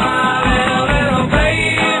 yeah, my little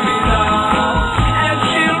baby doll, and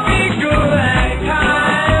she'll be good and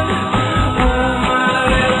kind. Oh, my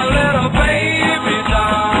little baby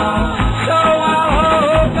doll. So I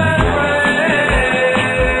hope and pray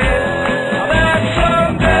that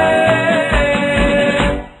someday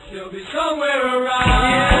she'll be somewhere around.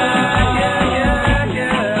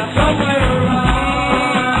 Yeah, somewhere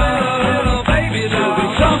around. Little baby doll, be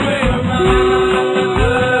somewhere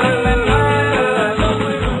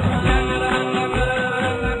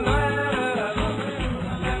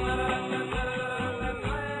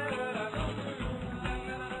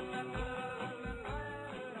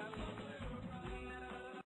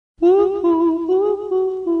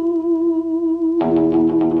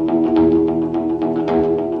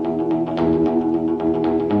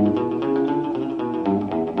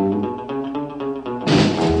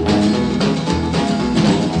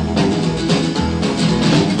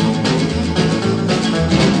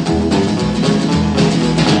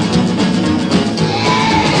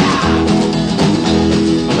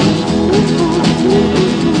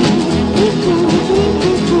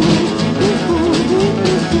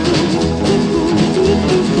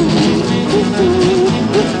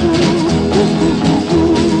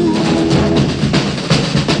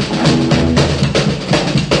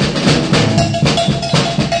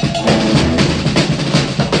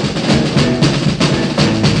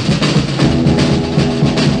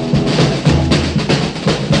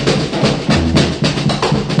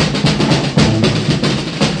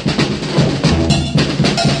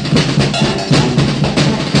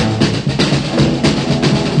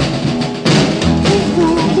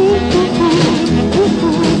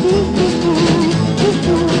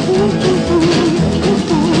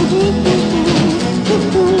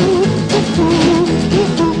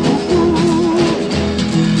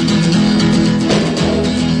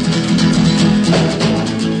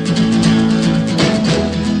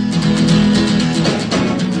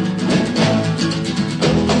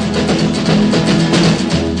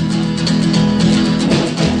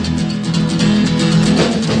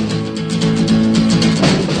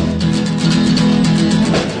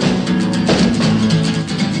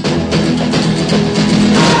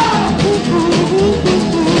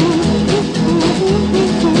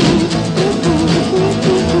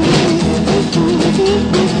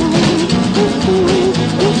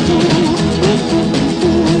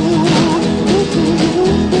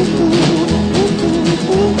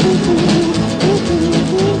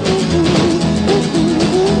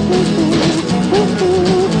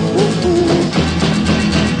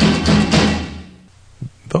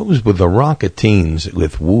Those were the Rocketeens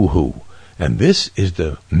with Woohoo. And this is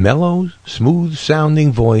the mellow,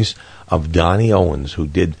 smooth-sounding voice of Donnie Owens, who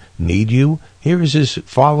did Need You. Here is his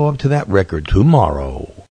follow-up to that record,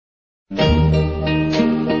 Tomorrow.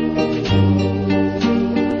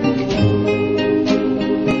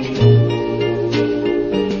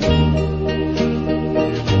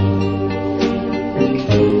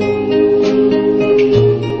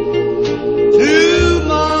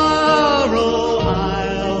 Tomorrow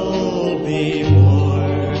I'll be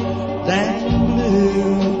more than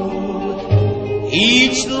blue.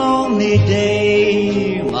 Each lonely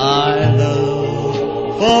day my love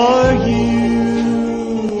for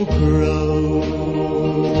you grows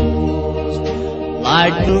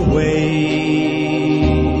like the waves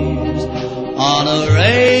on a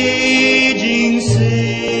raging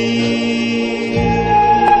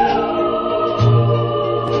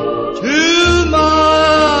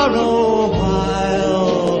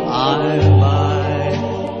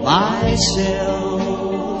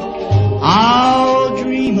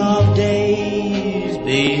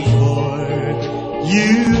before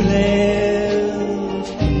you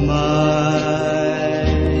left my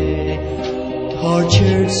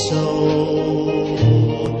tortured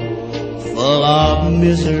soul full of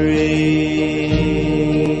misery.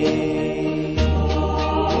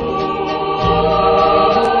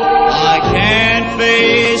 I can't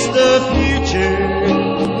face the future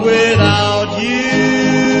without you.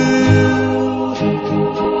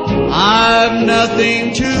 I've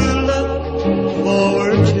nothing to look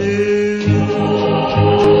forward to.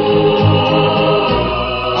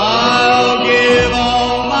 I'll give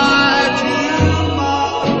all my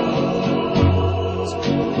tomorrows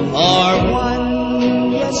for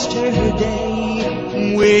one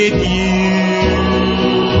yesterday with you.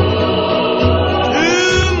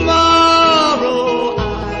 Tomorrow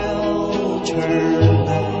I'll turn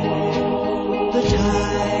back the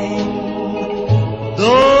time,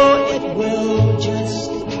 though it will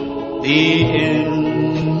just be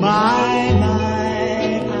in my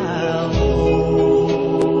mind. I'll hold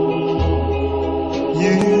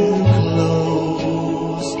you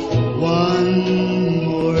close one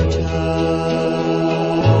more time.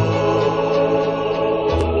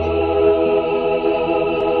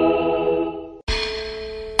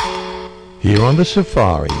 Here on the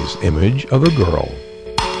Safari's image of a girl.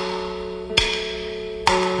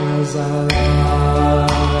 As I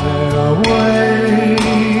lie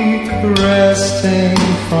awake, resting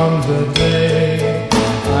from the day,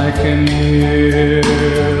 I can hear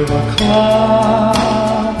the clock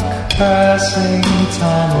passing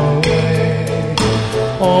time away.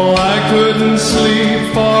 Oh, I couldn't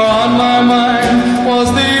sleep, for on my mind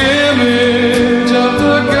was the image of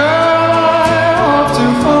the girl I hope to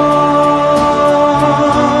find.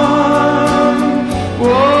 Whoa,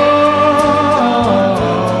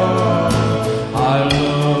 I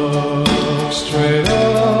look straight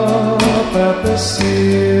up at the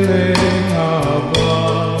ceiling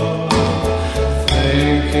above,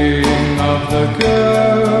 thinking of the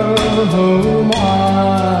girl whom I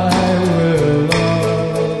will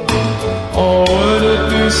love. Oh, would it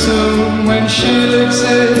be soon when she'll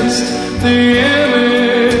exist, the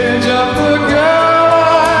image of the girl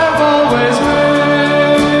I've always missed?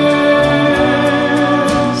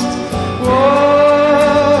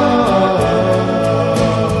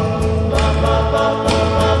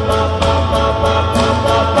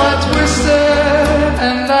 I twisted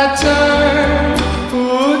and I turned,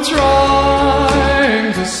 trying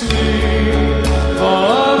to sleep,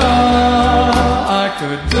 but all I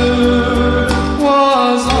could do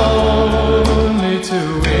was only to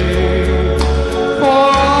weep, for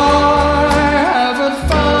I haven't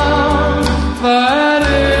found that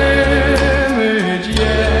image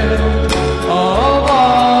yet of all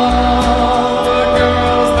the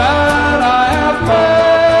girls that I have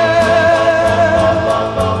met.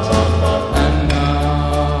 And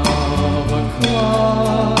now the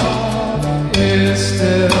clock is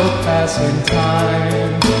still passing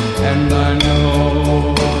time, and I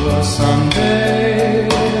know someday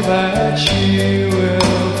that she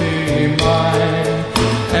will be mine.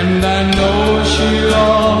 And I know she'll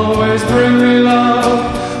always bring me love,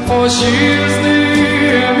 for she is the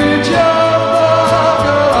image of the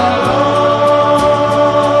girl I love.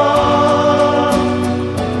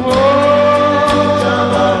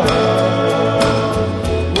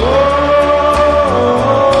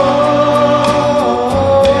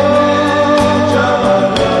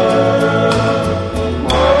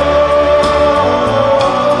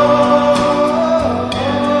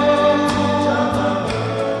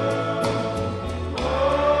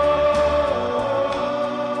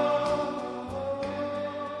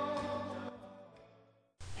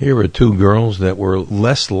 Here are two girls that were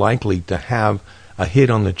less likely to have a hit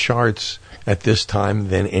on the charts at this time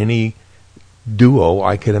than any duo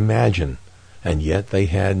I could imagine. And yet they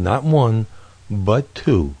had not one, but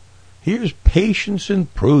two. Here's Patience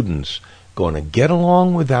and Prudence, Gonna Get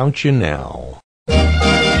Along Without You Now.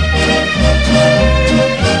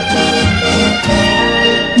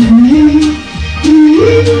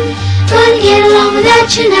 Gonna get along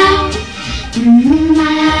without you now.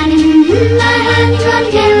 My honey,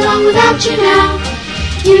 gonna get along without you now.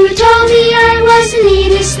 You told me I was the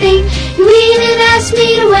neatest thing. You even asked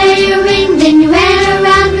me to wear your ring. Then you ran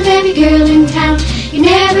around with every girl in town. You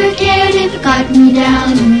never cared if it got me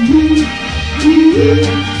down.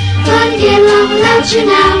 Gonna get along without you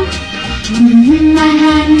now. My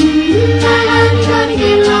honey, gonna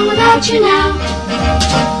get along without you now.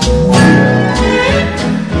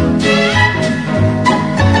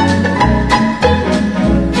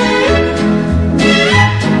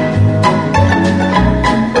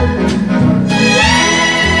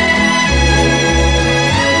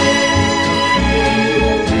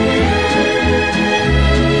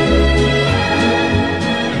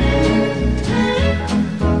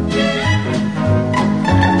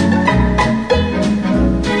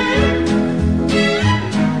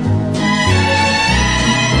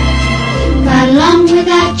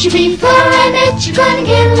 you before I met you. Gonna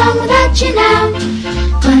get along without you now.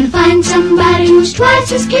 Gonna find somebody who's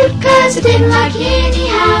twice as cute, 'cause I didn't like you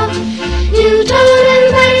anyhow. You told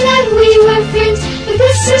everybody that we were friends, but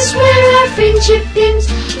this is where our friendship ends.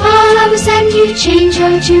 All of a sudden you changed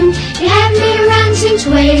your tune. You haven't been around since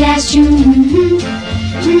way last June.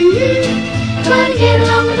 Gonna get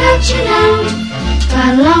along without you now.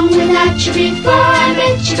 Got along without you before I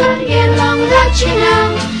met you. Gonna get along without you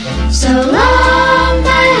now. So long,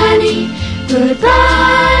 my honey.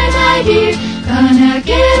 Goodbye, my dear. Gonna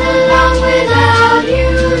get along without you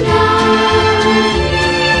now.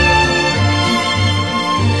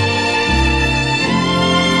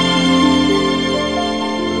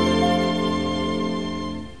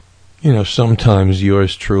 You know, sometimes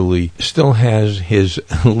yours truly still has his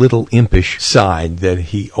little impish side that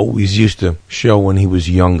he always used to show when he was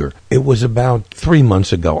younger. It was about 3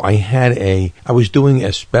 months ago. I was doing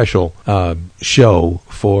a special show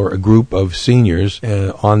for a group of seniors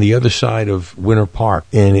on the other side of Winter Park,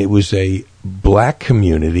 and it was a black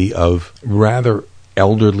community of rather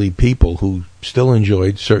elderly people who still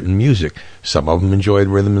enjoyed certain music. Some of them enjoyed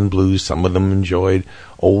rhythm and blues, some of them enjoyed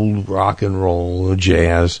old rock and roll,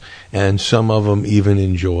 jazz, and some of them even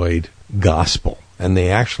enjoyed gospel. And they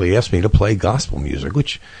actually asked me to play gospel music,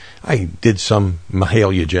 which I did some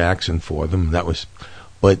Mahalia Jackson for them.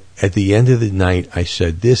 But at the end of the night, I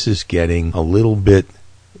said, this is getting a little bit,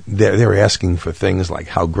 they're asking for things like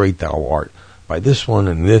How Great Thou Art by this one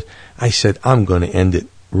and this. I said, I'm going to end it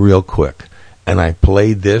real quick. And I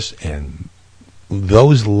played this, and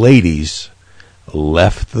those ladies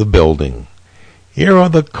left the building. Here are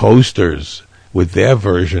the Coasters with their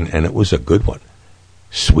version, and it was a good one.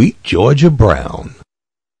 Sweet Georgia Brown.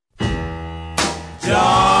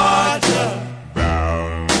 Georgia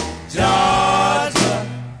Brown, Georgia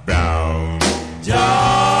Brown,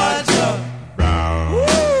 Georgia Brown.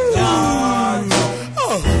 Georgia.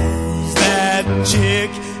 Oh, who's that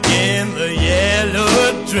chick in the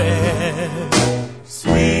yellow dress?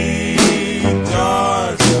 Sweet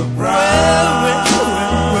Georgia Brown.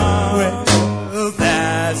 Well,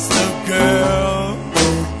 that's the girl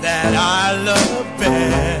that I love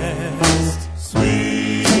best.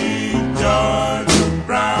 Sweet Georgia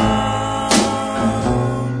Brown.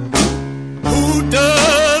 Who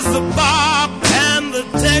does the bop and the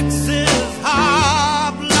Texas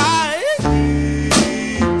hop like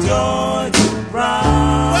Sweet Georgia Brown?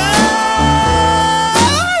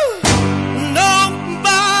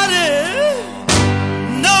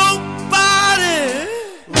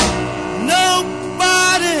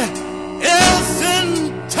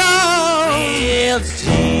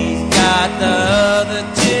 She's got the other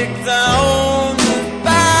chicks on the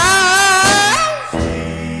spine.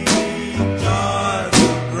 Sweet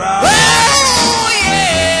Georgia Brown. Oh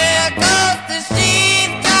yeah, 'cause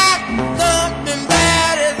she's got something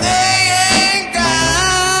better they ain't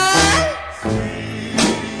got. Sweet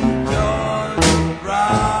Georgia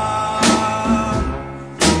Brown.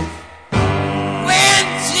 When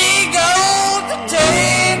she goes to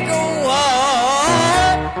take a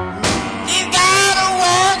walk, you gotta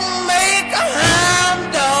walk and make a hound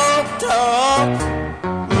dog talk.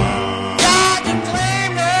 Georgia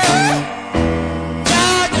claimed her,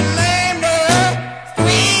 Georgia named her,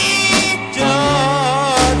 Sweet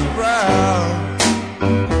Georgia Brown.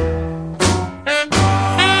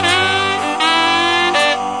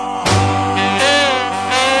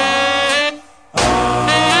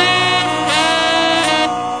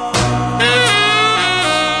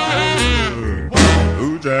 Who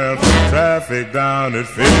jams the traffic down at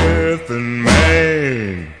 5th and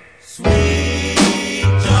Main? Sweet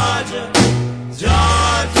Georgia,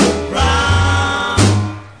 Georgia Brown.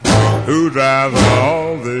 Who drives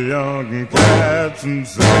all the young cats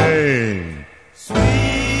insane?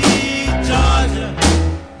 Sweet Georgia,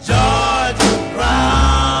 Georgia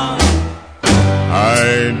Brown. I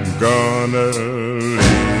ain't gonna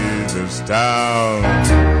leave this town.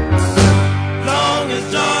 Long as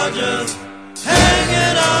Georgia's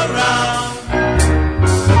hanging around.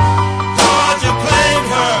 Georgia claimed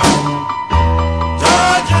her,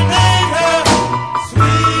 Georgia named her,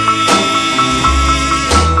 Sweet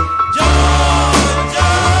Georgia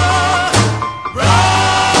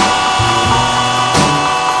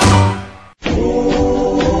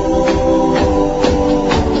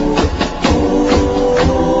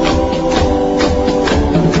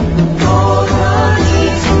All the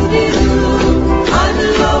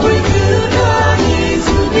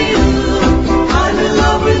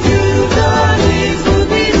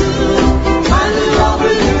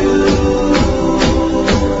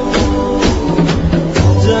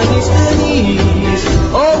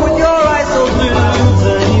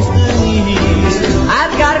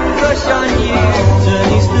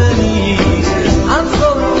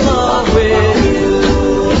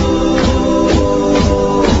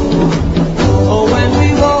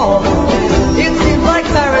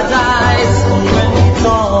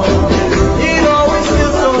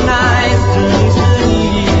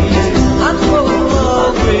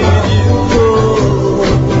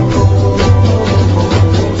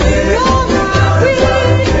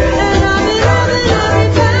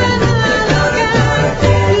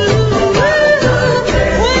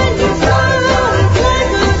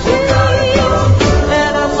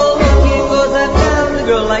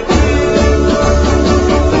like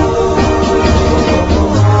you.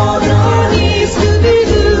 Oh, darling,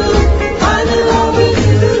 Scooby-Doo, I'm in love with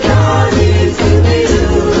you, darling,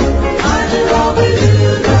 Scooby-Doo. I'm in love with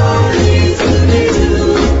you, darling,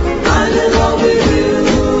 Scooby-Doo. I'm in love with you.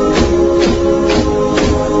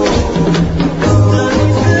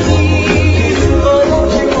 Oh,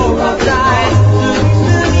 don't you hold my tight,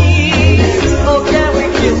 oh, can we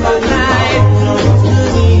kiss my night,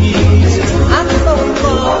 I'm so in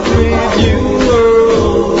love with you.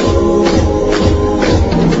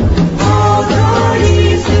 Oh,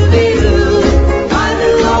 darling, Scooby-Doo, I'm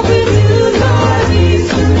in love with you, darling,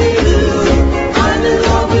 Scooby-Doo. I'm in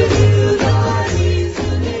love with you, darling,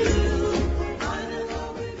 Scooby-Doo. I'm in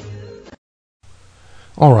love with you.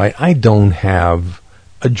 All right, I don't have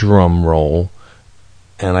a drum roll,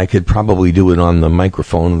 and I could probably do it on the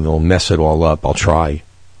microphone, and it'll mess it all up. I'll try.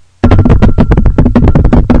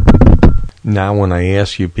 Now, when I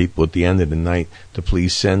ask you people at the end of the night to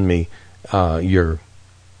please send me your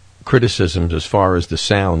criticisms as far as the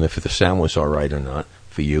sound, if the sound was all right or not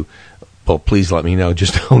for you, well, please let me know.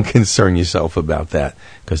 Just don't concern yourself about that,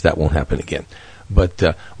 because that won't happen again. But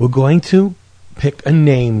we're going to pick a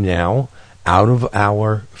name now out of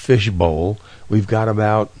our fishbowl. We've got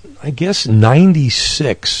about, I guess,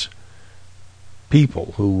 96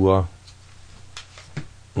 people who...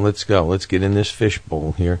 let's go. Let's get in this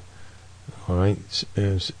fishbowl here. All right.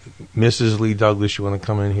 Mrs. Lee Douglas, you want to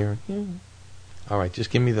come in here? Yeah. All right. Just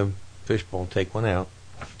give me the fishbowl and take one out.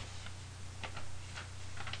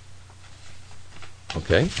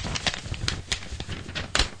 Okay.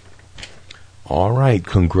 All right.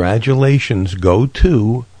 Congratulations go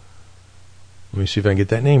to... Let me see if I can get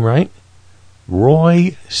that name right.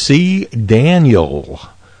 Roy C. Daniel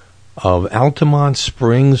of Altamont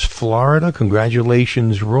Springs, Florida.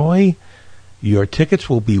 Congratulations, Roy. Your tickets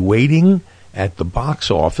will be waiting at the box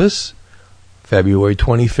office February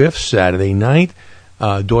 25th, Saturday night.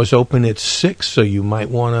 Doors open at 6, so you might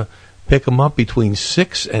want to pick them up between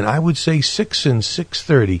 6 and I would say 6 and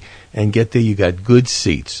 6:30 and get there. You got good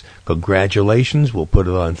seats. Congratulations. We'll put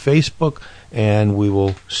it on Facebook, and we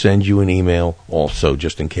will send you an email also,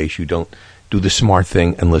 just in case you don't do the smart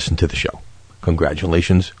thing and listen to the show.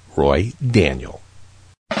 Congratulations, Roy Daniel.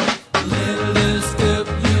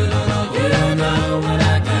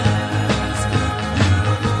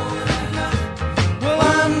 Well,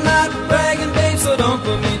 I'm not bragging, babe, so don't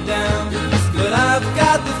put me down. But I've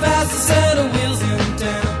got the fastest set of wheels in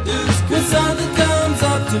town. When something comes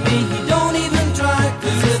up to me, he don't even try.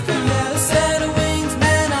 'Cause if I had a set of wings,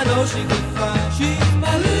 man, I know she could fly. She's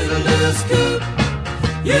my little scoop.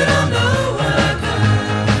 You don't know what I got.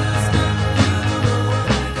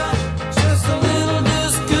 Just a little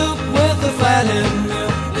disc coupe with a flathead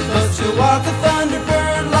wheel. But she'll walk a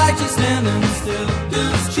thunderbird like she's standing still.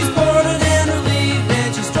 She's boarded and relieved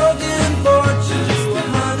and she's stroking forward. She'll do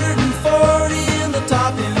 140 in the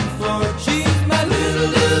top end floor. She's my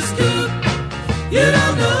little disc coupe. You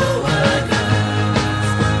don't know what I got.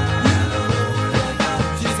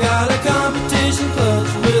 She's got a competition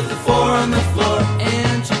clutch with the 4 on the floor.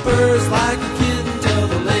 And she purrs like a kitten till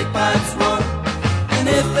the lake pipes roar. And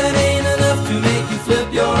if that ain't enough to make you flip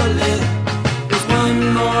your lid, there's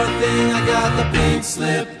one more thing, I got the pink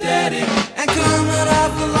slip daddy. And coming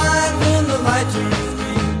off the line when the light turns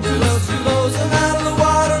green, well, she blows them out of the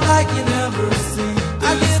water like you never seen.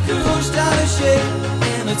 I get pushed out of shape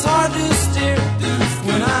and it's hard to steer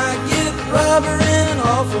when I get rubber in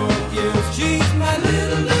all 4 gears. She's my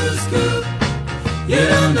little scoop. You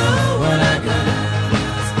don't know what I got.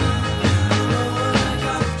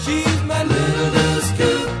 She's my little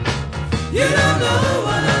scoop. You don't know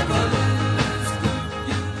what I got.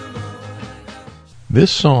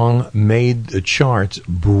 This song made the charts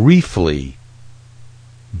briefly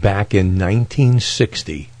back in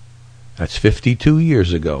 1960. That's 52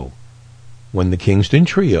 years ago, when the Kingston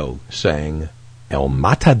Trio sang El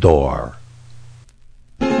Matador.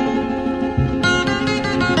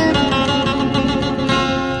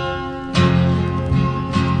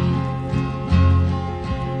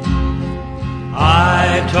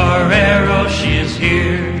 Ay, torero, she is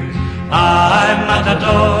here. Ay,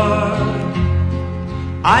 matador.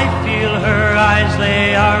 I feel her eyes,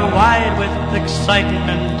 they are wide with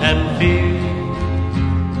excitement and fear.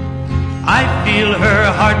 I feel her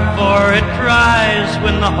heart, for it cries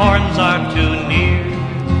when the horns are too near.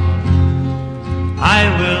 I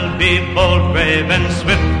will be bold, brave, and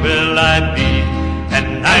swift will I be,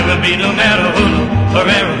 and I will be numero uno,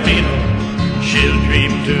 torero fino. She'll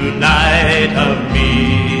dream tonight of me.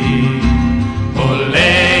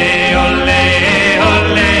 Ole, ole,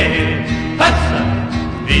 ole, pazza,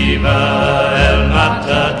 viva el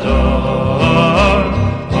matador.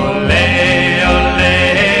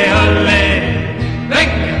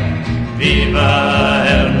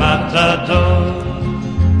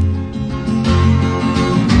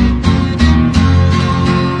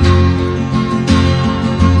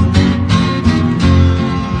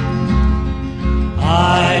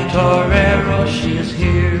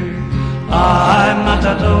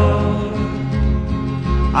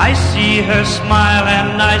 see her smile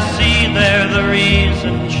and I see there the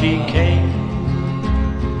reason she came.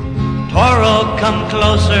 Toro, come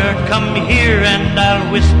closer, come here and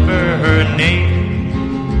I'll whisper her name.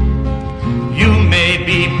 You may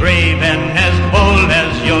be brave and as bold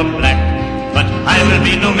as you're black, but I will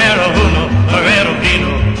be numero uno, torero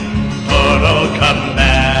fino. Toro, come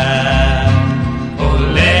back.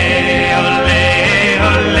 Ole, ole,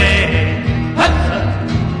 ole, hatsa,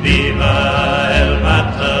 viva el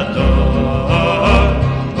matador.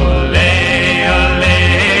 Ole, ole,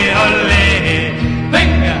 ole,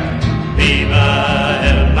 venga, viva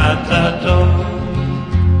el matador.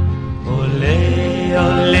 Ole,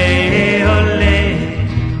 ole, ole,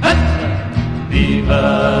 hatsa, viva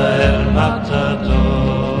el matador.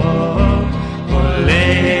 Ole,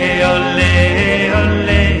 ole,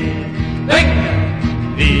 ole, venga,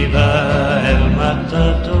 viva el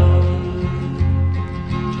matador.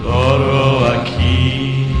 Toro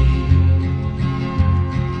aquí.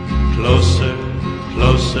 Closer,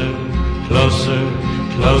 closer, closer,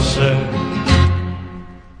 closer.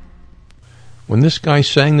 When this guy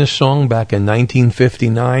sang this song back in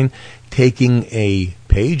 1959, taking a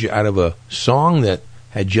page out of a song that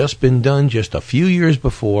had just been done just a few years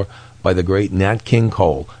before by the great Nat King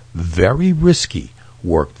Cole. Very risky.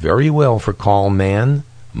 Worked very well for Carl Mann.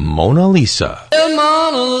 Mona Lisa. Well,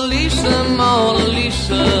 Mona Lisa, Mona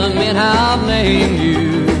Lisa, meant I've named you.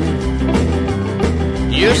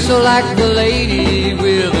 You're so like the lady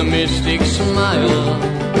with a mystic smile.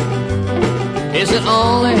 Is it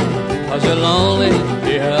only 'cause you're lonely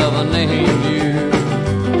they haven't named you?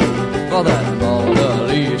 For that Mona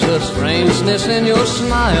Lisa strangeness in your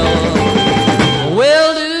smile.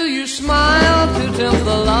 Well, do you smile to tempt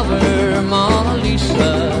the lover, Mona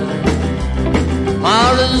Lisa?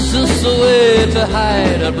 Or is this a way to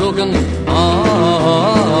hide a broken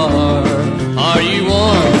heart? Are you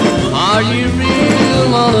warm? Are you real,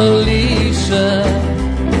 Mona Lisa?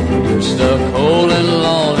 Just a cold and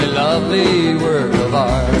lonely, lovely work of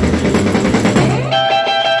art.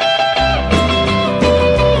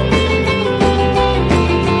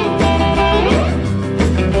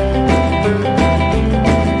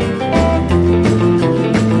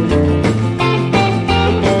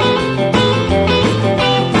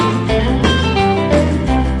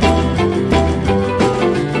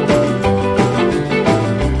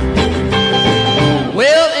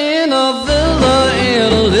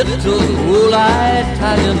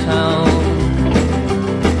 Italian town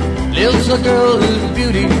lives a girl whose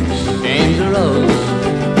beauty changed the rose.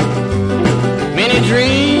 Many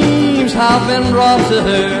dreams have been brought to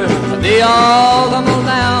her, but they all tumble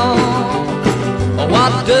down.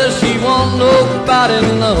 What does she want? Nobody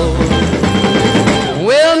knows.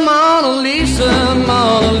 Well, Mona Lisa,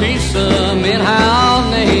 Mona Lisa, meant I'll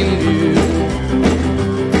name you.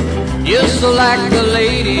 You're so like the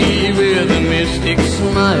lady with a mystic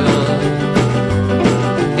smile.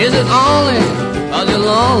 Is it only 'cause you're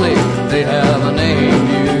lonely they haven't named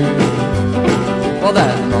you? For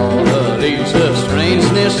that Mona Lisa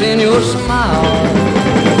strangeness in your smile.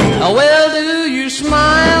 Well, do you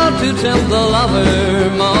smile to tempt the lover,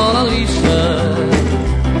 Mona Lisa?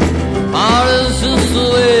 Or is this the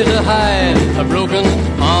way to hide a broken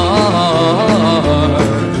heart?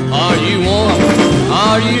 Are you warm?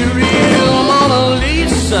 Are you real, Mona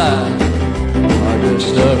Lisa? Or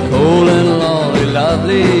just a cold and lonely,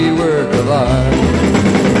 lovely work of art?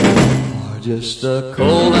 Or just a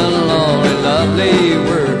cold and lonely, lovely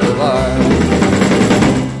work of art?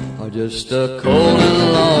 Or just a cold and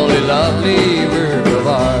lonely, lovely work of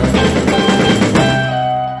art?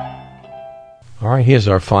 All right, here's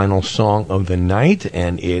our final song of the night,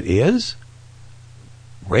 and it is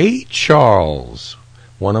Ray Charles,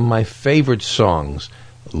 one of my favorite songs,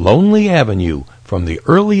 Lonely Avenue, from the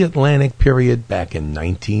early Atlantic period back in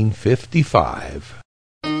 1955.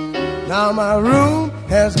 Now my room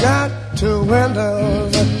has got 2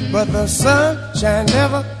 windows, but the sunshine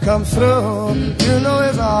never comes through. You know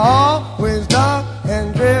it's always dark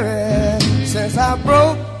and dreary since I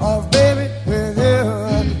broke off, baby, with you.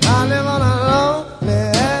 I live on a lonely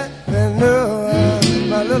avenue.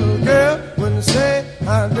 My little girl wouldn't say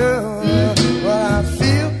I do, but I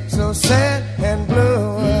feel so sad and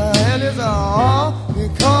blue, and it's all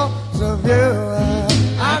because of you.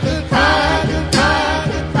 I could cry, I could cry, I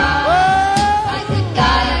could cry. I could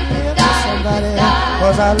die, I could die, somebody,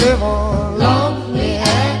 'cause I live on lonely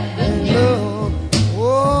avenue.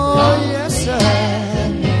 Oh, yes, sir.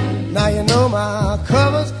 Now you know my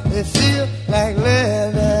covers, they feel like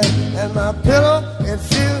lead, and my pillow, it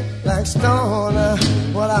feels like stone.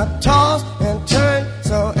 Well, I toss and turn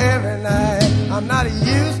so every night. I'm not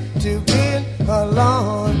used to being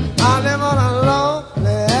alone. I live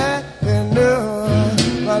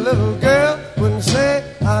little girl wouldn't say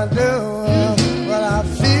I do. But I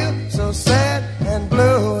feel so sad and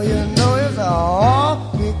blue. You know it's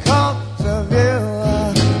all because of you.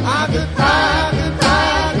 I could cry, I could cry,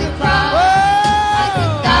 I could cry. I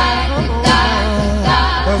could die, I could die, I could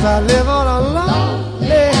die. 'Cause I live on a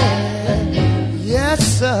lonely avenue. Yes,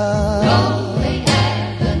 sir. Lonely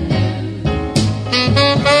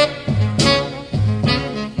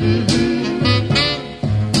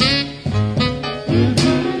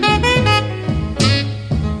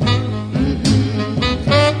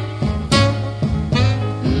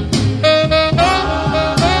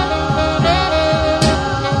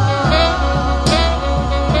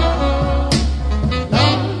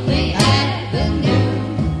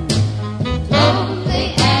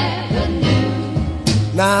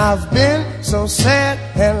Now I've been so sad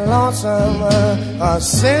and lonesome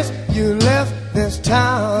since you left this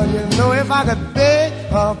town. You know if I could beg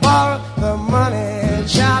or borrow the money,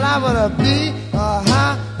 child, I would be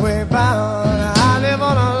highway bound. I live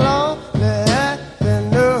on a lonely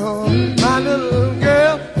avenue. My little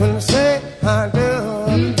girl wouldn't say I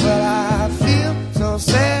do, but I feel so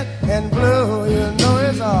sad and blue. You know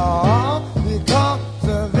it's all because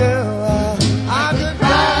of you. I could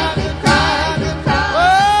cry, I could cry, I could cry.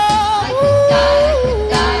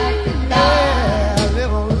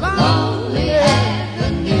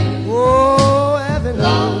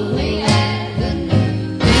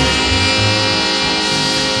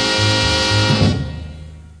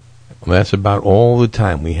 That's about all the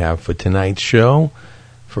time we have for tonight's show.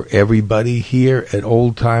 For everybody here at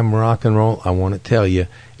Old Time Rock and Roll, I want to tell you,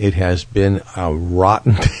 it has been a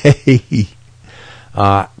rotten day.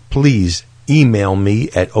 Please email me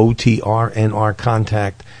at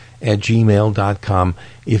otrnrcontact@gmail.com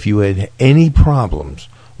if you had any problems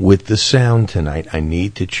with the sound tonight. I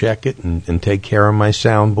need to check it and take care of my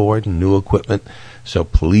soundboard and new equipment. So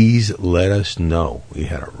please let us know. We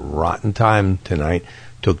had a rotten time tonight.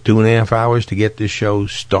 Took 2.5 hours to get this show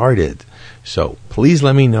started. So please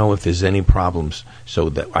let me know if there's any problems so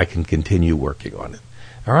that I can continue working on it.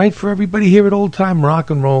 All right, for everybody here at Old Time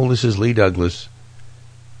Rock and Roll, this is Lee Douglas.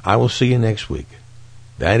 I will see you next week.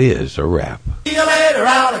 That is a wrap. See you later,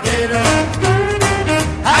 alligator.